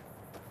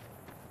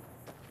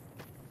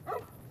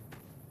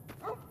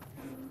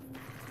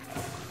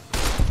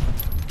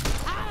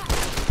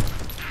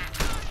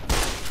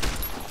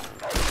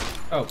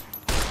 Oh.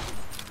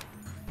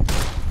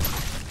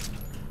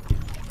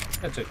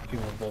 That took a few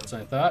more bolts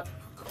than I thought.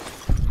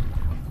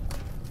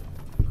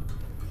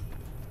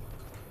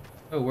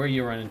 Oh, where are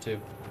you running to?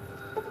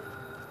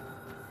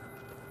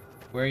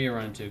 Where are you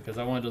running to? Because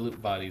I wanted to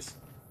loot bodies.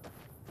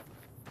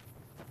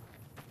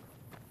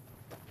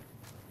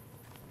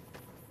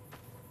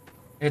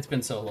 It's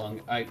been so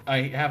long.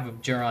 I have a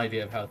general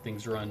idea of how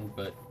things run,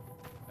 but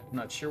I'm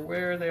not sure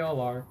where they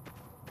all are.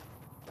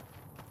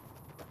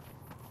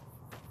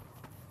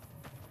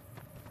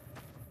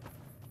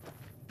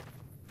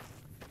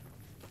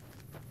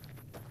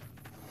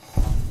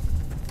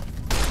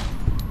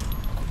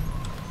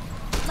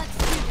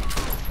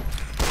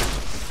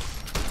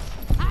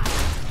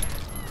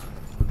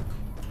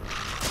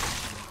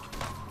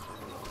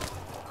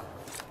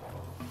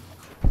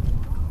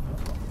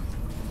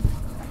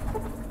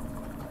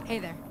 Hey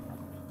there.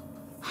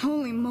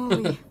 Holy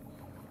moly.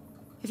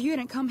 If you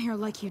hadn't come here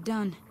like you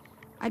done,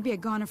 I'd be a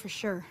goner for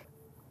sure.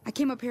 I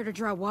came up here to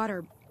draw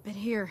water, but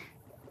here,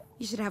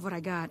 you should have what I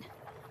got.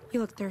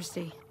 You look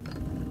thirsty.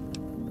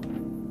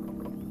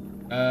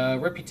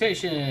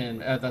 Reputation.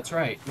 That's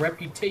right.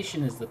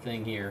 Reputation is the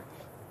thing here,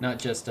 not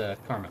just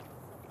karma.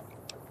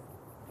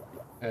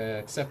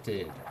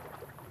 Accepted.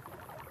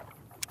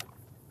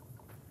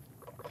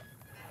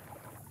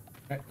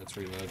 Alright, let's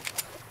reload.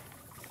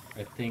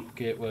 I think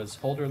it was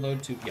hold or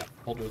load to... Yeah,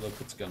 hold or load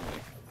puts gun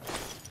away.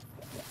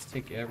 Let's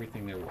take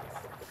everything they're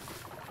worth.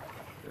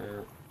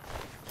 Sure.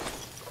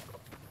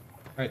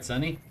 Alright,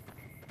 Sonny.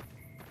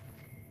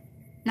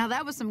 Now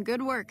that was some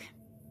good work.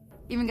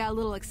 Even got a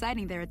little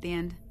exciting there at the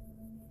end.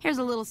 Here's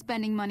a little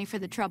spending money for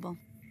the trouble.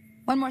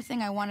 One more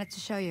thing I wanted to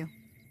show you.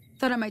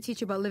 Thought I might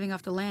teach you about living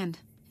off the land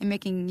and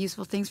making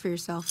useful things for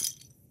yourself.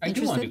 I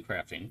do want to do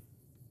crafting.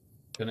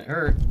 Gonna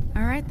hurt.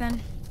 Alright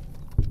then.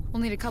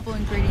 We'll need a couple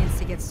ingredients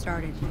to get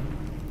started.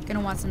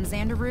 Gonna want some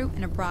xander root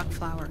and a brock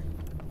flower.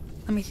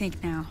 Let me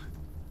think now.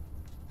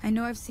 I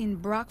know I've seen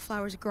brock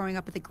flowers growing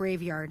up at the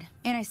graveyard,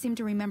 and I seem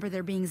to remember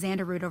there being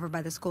xander root over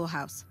by the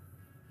schoolhouse.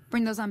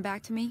 Bring those on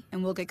back to me,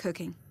 and we'll get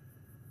cooking.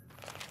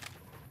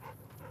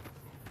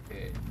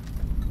 Okay.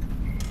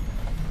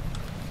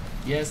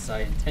 Yes,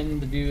 I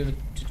intend to do the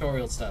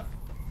tutorial stuff.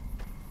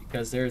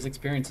 Because there's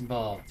experience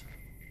involved.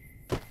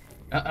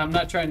 I'm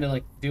not trying to,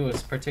 like, do a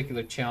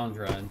particular challenge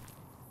run.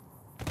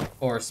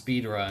 Or a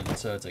speed run,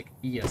 so it's like,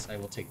 yes, I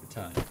will take the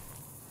time.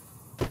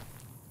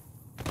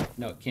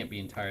 No, it can't be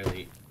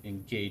entirely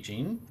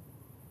engaging.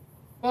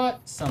 But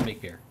some may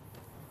care.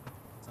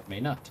 Some may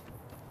not.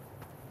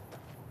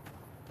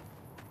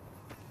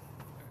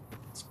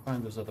 Let's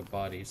find those other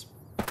bodies.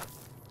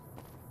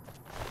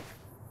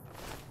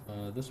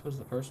 This was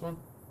the first one?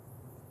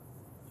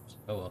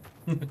 Oh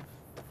well.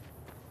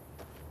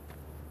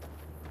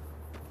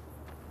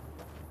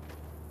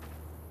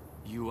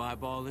 You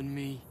eyeballing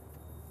me?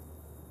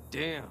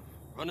 Damn,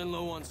 running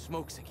low on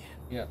smokes again.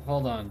 Yeah,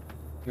 hold on.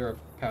 You're a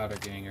powder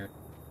ganger.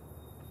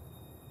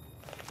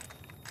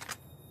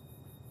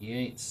 You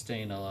ain't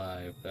staying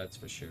alive, that's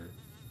for sure.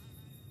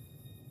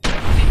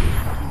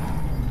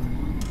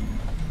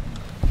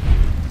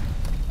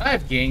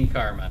 I've gained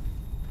karma.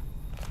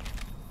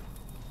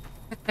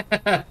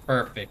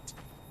 Perfect.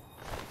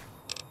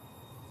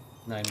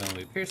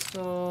 9mm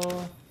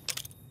pistol.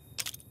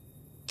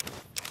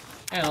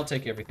 And I'll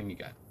take everything you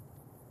got.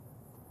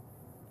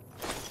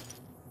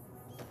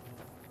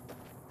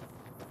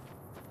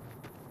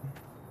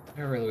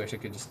 I really wish I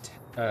could just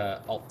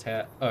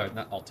alt-tab, or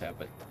not alt-tab,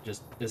 but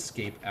just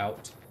escape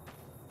out.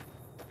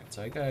 Alright,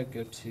 so I gotta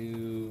go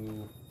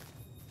to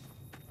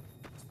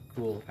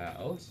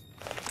schoolhouse.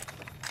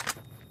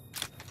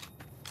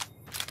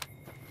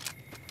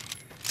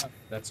 Oh,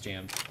 that's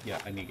jammed. Yeah,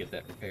 I need to get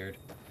that repaired.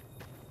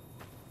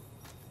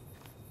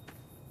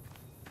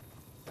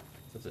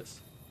 What's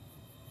this?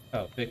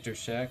 Oh, Victor's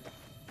shack.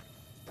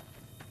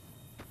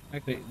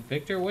 Okay,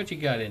 Victor, what you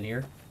got in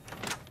here?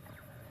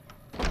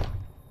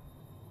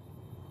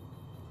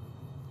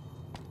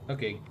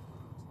 Okay,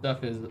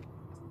 stuff is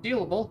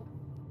stealable.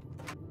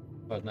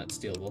 Well, not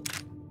stealable.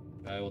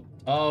 I will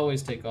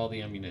always take all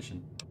the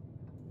ammunition.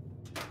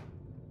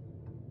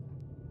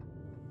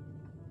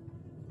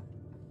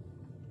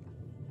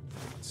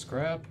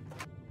 Scrap.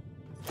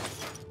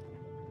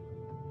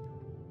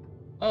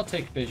 I'll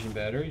take fission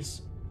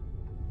batteries.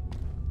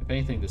 If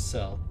anything to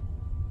sell.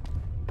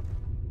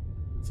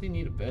 What's he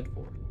need a bed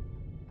for?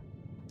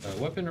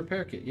 Weapon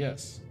repair kit,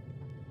 yes.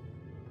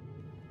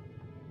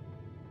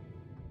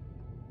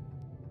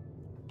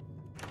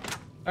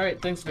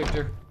 Alright, thanks,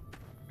 Victor.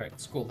 Alright,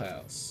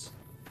 schoolhouse.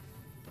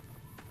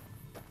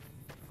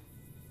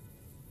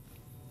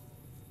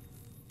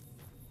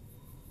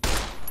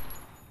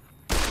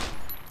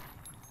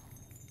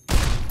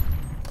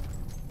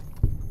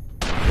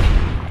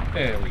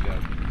 There we go.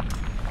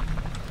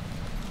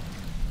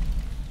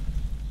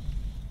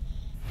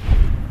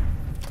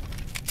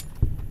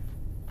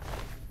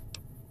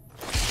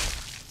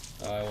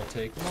 I will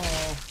take them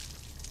all.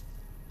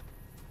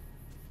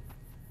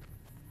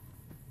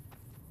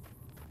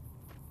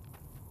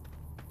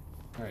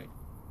 Alright.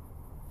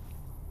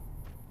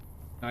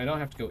 Now I don't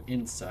have to go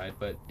inside,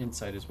 but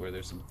inside is where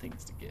there's some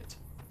things to get.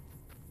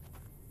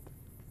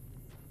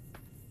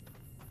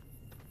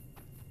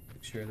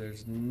 Make sure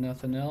there's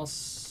nothing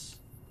else.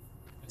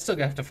 I still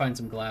have to find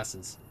some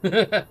glasses.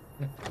 So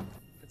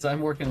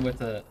I'm working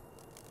with a...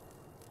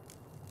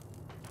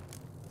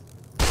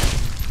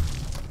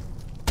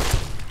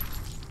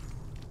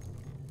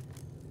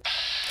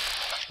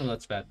 So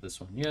let's vat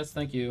this one. Yes,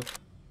 thank you.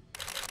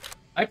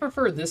 I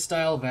prefer this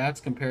style of vats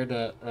compared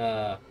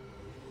to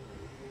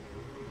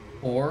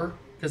ore,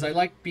 because I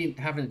like being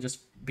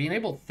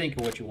able to think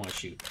of what you want to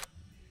shoot.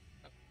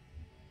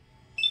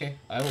 Okay,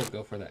 I will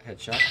go for that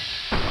headshot.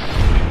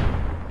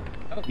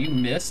 Oh, you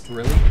missed,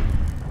 really?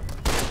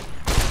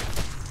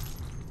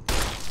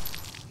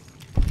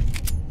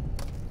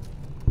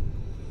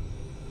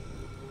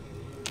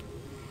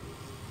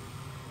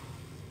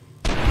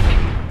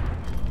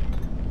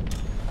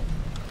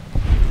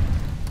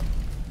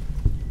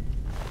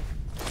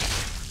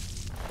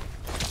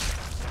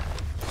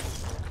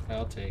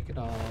 I'll take it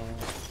all.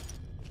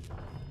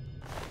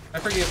 I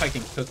forget if I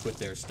can cook with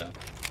their stuff.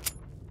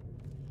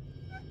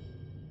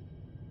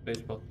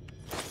 Baseball.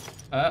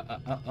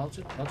 I'll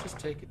just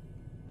take it.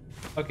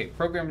 Okay,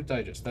 Programmer's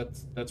Digest.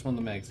 That's one of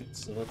the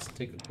magazines. So let's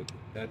take a quick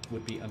look. That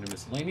would be under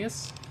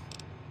miscellaneous.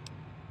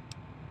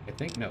 I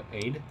think no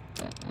aid.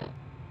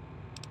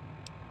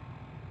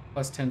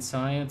 Plus 10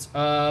 science.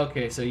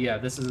 Okay, so yeah,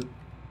 this is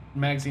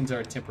magazines are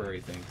a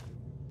temporary thing.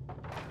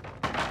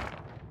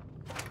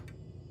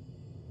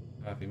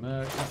 Coffee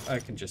mug. I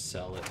can just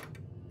sell it.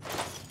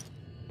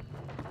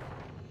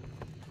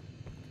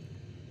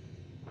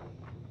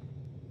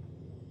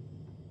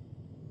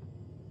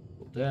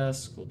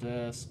 Cool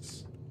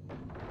desks.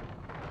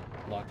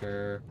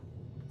 Locker.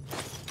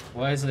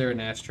 Why is there an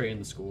ashtray in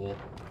the school?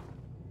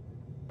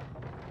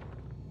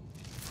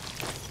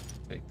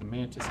 Take the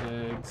mantis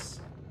eggs.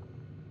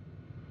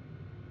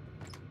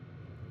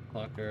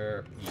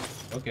 Locker.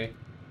 Okay.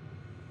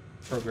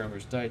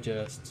 Programmer's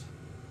Digest.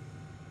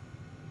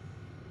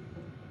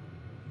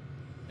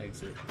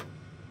 Exit.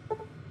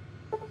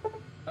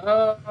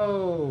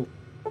 Oh!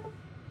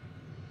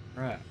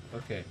 Right,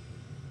 okay.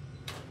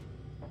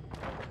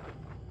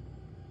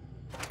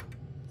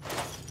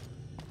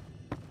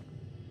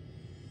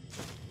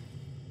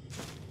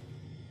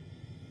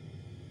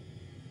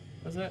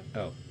 What's that?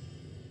 Oh.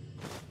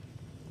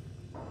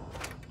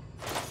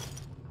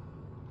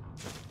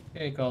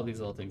 Okay, call these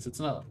little things. It's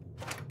not...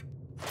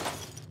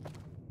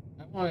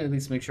 I want to at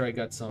least make sure I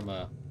got some,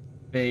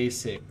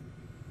 basic...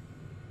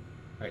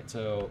 Alright,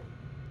 so...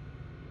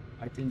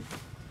 I didn't...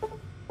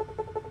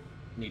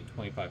 need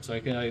 25. So I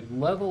can either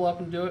level up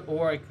and do it,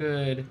 or I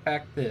could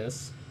hack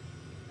this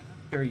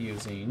after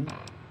using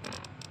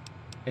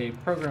a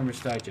Programmer's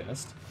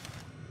Digest.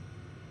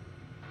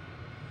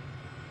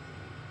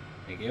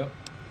 Thank you.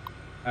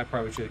 I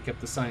probably should have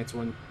kept the science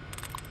one.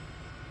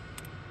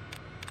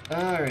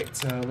 Alright,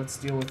 so let's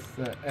deal with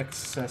the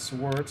excess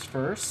words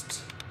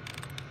first.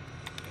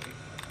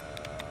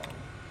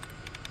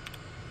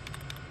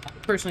 I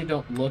personally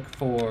don't look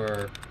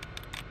for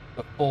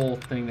the full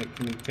thing that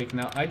can be taken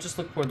out. I just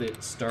look for the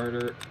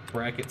starter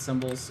bracket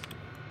symbols,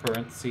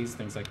 parentheses,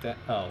 things like that.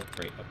 Oh,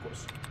 great, of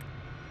course.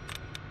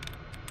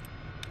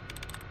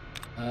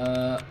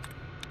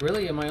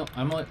 Really?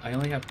 I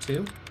only have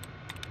 2?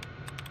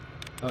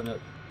 Oh no.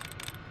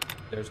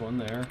 There's one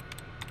there.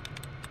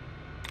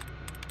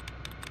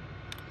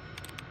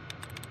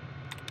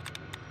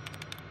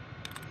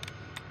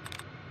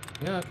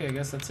 Yeah, okay, I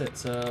guess that's it.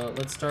 So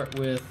let's start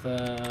with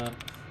an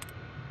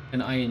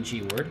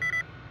ing word.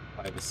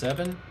 5 to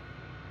 7.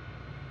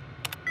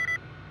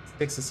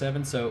 6 to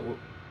 7, so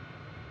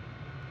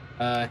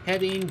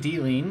heading,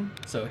 dealing.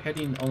 So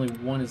heading, only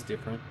one is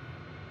different.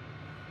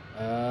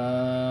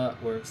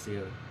 Where's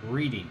the other?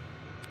 Reading.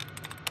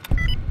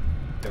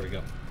 There we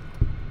go.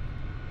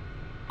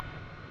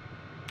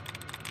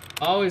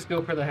 Always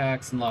go for the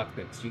hacks and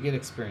lockpicks. You get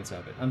experience out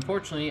of it.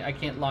 Unfortunately, I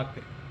can't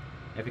lockpick.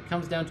 If it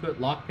comes down to it,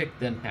 lockpick,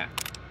 then hack.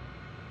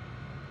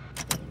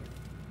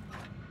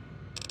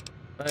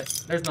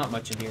 But there's not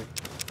much in here.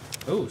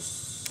 Oh,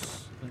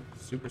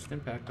 super stim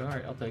pack.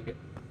 Alright, I'll take it.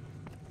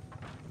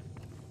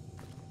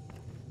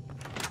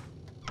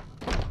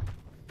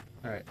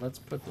 Alright, let's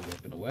put the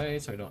weapon away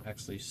so I don't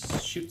actually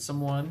shoot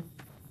someone.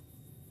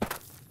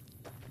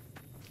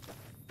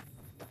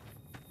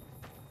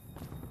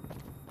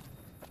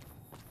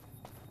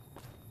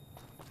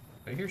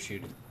 I hear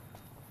shooting.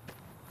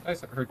 I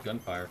heard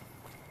gunfire.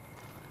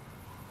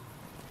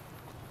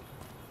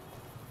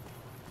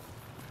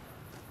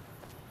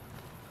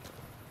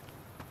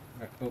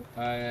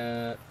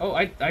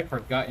 Alright, I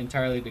forgot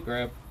entirely to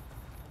grab.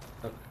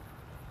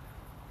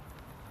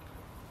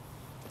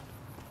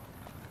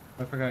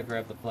 I forgot to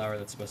grab the flower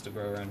that's supposed to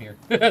grow around here.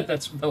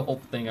 That's the whole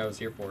thing I was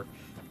here for.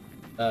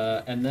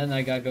 And then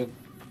I gotta go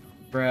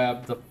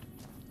grab the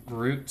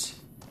root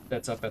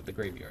that's up at the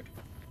graveyard.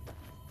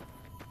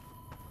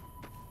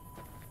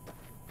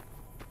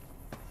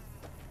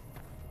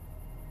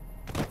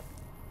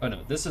 Oh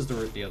no, this is the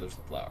root, the other's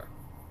the flower.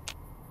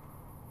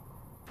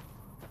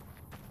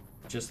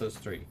 Just those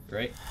three,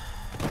 right?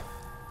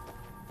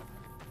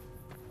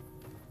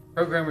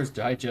 Programmer's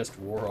Digest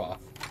wore off.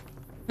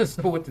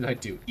 So what did I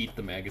do? Eat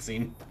the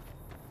magazine?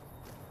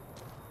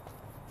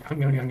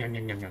 Yum, yum, yum, yum,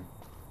 yum, yum,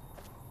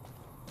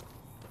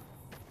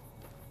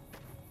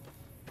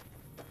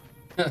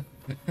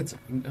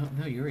 yum.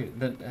 No, you're right.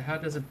 Then how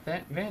does it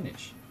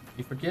vanish?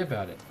 You forget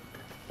about it.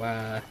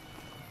 Wow.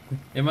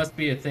 It must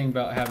be a thing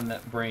about having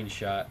that brain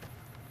shot.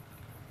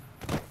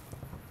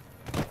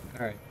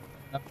 Alright,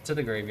 up to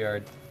the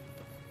graveyard.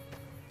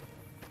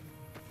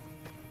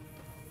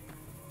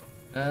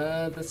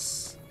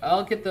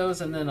 I'll get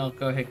those and then I'll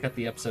go ahead and cut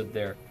the episode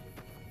there.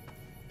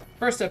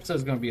 First episode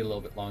is going to be a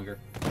little bit longer.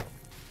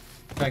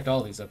 In fact,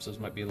 all these episodes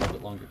might be a little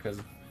bit longer because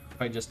if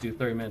I just do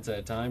 30 minutes at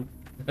a time,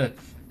 yeah,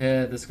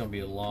 this is going to be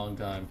a long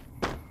time.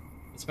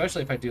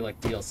 Especially if I do like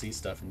DLC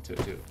stuff into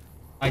it too.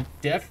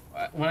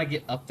 When I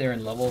get up there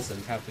in levels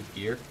and have the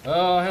gear.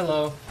 Oh,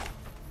 hello.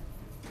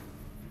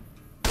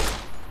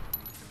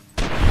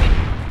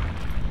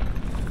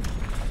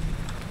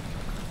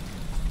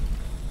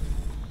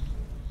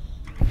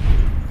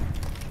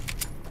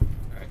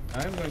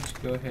 I'm going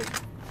to go ahead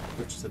and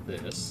switch to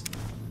this.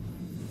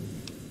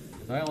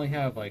 Because I only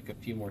have like a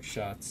few more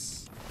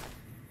shots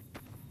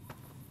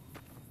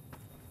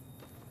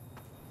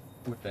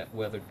with that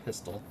weathered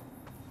pistol.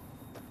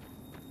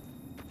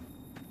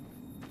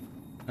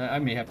 I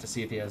may have to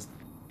see if he has...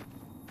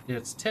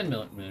 It's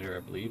 10mm, I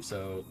believe,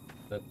 so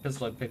the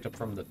pistol I picked up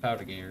from the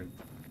powder gainer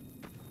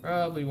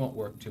probably won't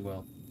work too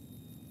well.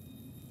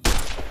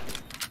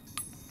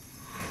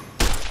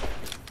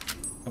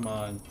 Come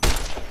on.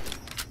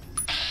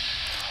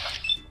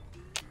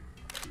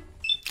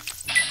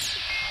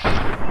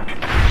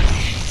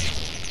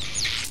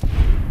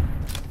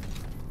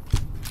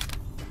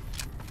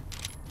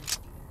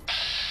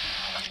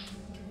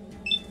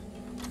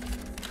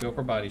 Go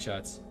for body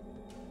shots.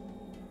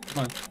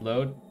 Come on,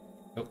 load.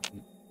 Oh.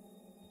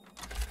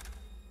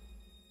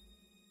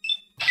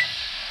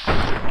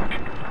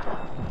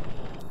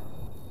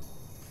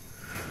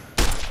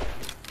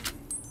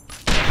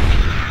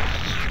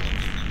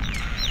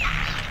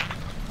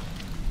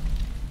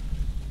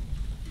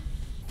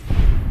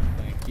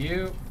 Thank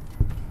you.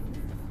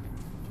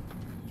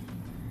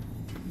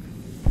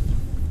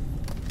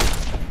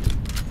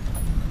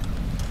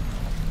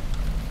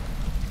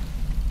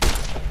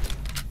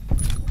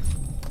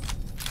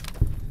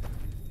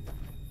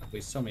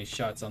 So many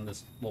shots on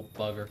this little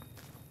bugger.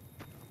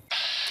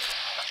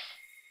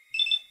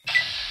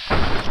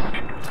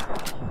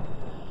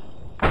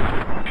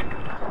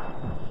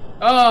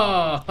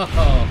 Oh!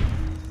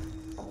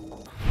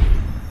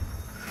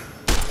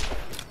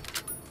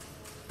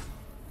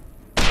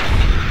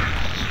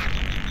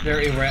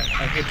 They're erratic.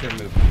 I hate their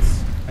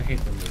movements. I hate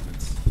their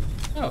movements.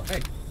 Oh,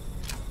 hey.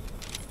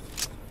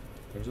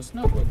 There's a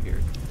snow globe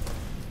here.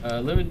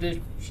 Limited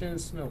edition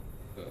snow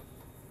globe.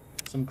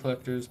 Some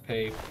collectors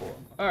pay for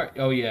them. Alright,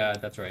 oh yeah,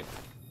 that's right.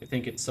 I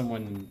think it's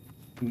someone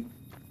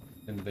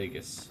in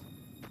Vegas.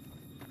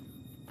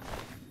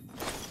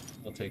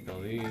 I'll take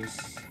all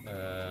these.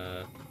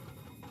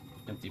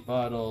 Empty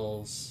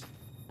bottles.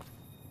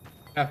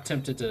 Half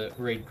tempted to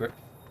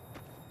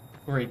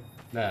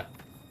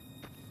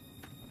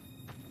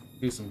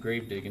do some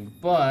grave digging,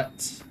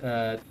 but,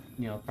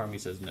 you know, part of me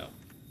says no.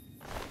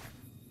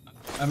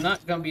 I'm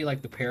not gonna be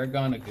like the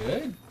paragon of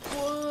good,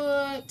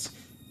 but,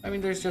 I mean,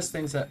 there's just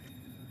things that,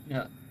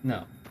 yeah,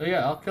 no. Oh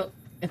yeah, I'll kill,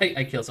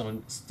 I kill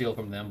someone, steal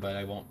from them, but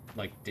I won't,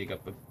 like, dig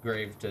up a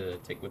grave to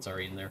take what's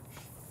already in there.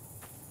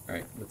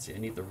 Alright, let's see. I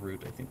need the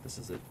root. I think this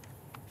is it.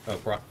 Oh,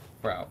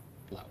 brow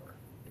flower.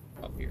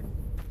 Up here.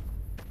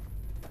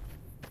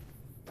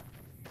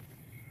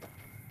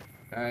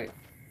 Alright.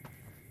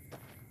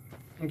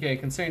 Okay,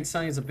 considering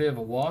Sunny is a bit of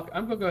a walk,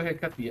 I'm going to go ahead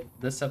and cut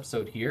this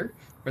episode here.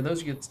 For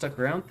those of you that stuck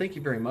around, thank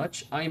you very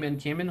much. I am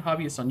N-camon,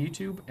 hobbyist on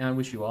YouTube, and I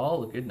wish you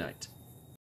all a good night.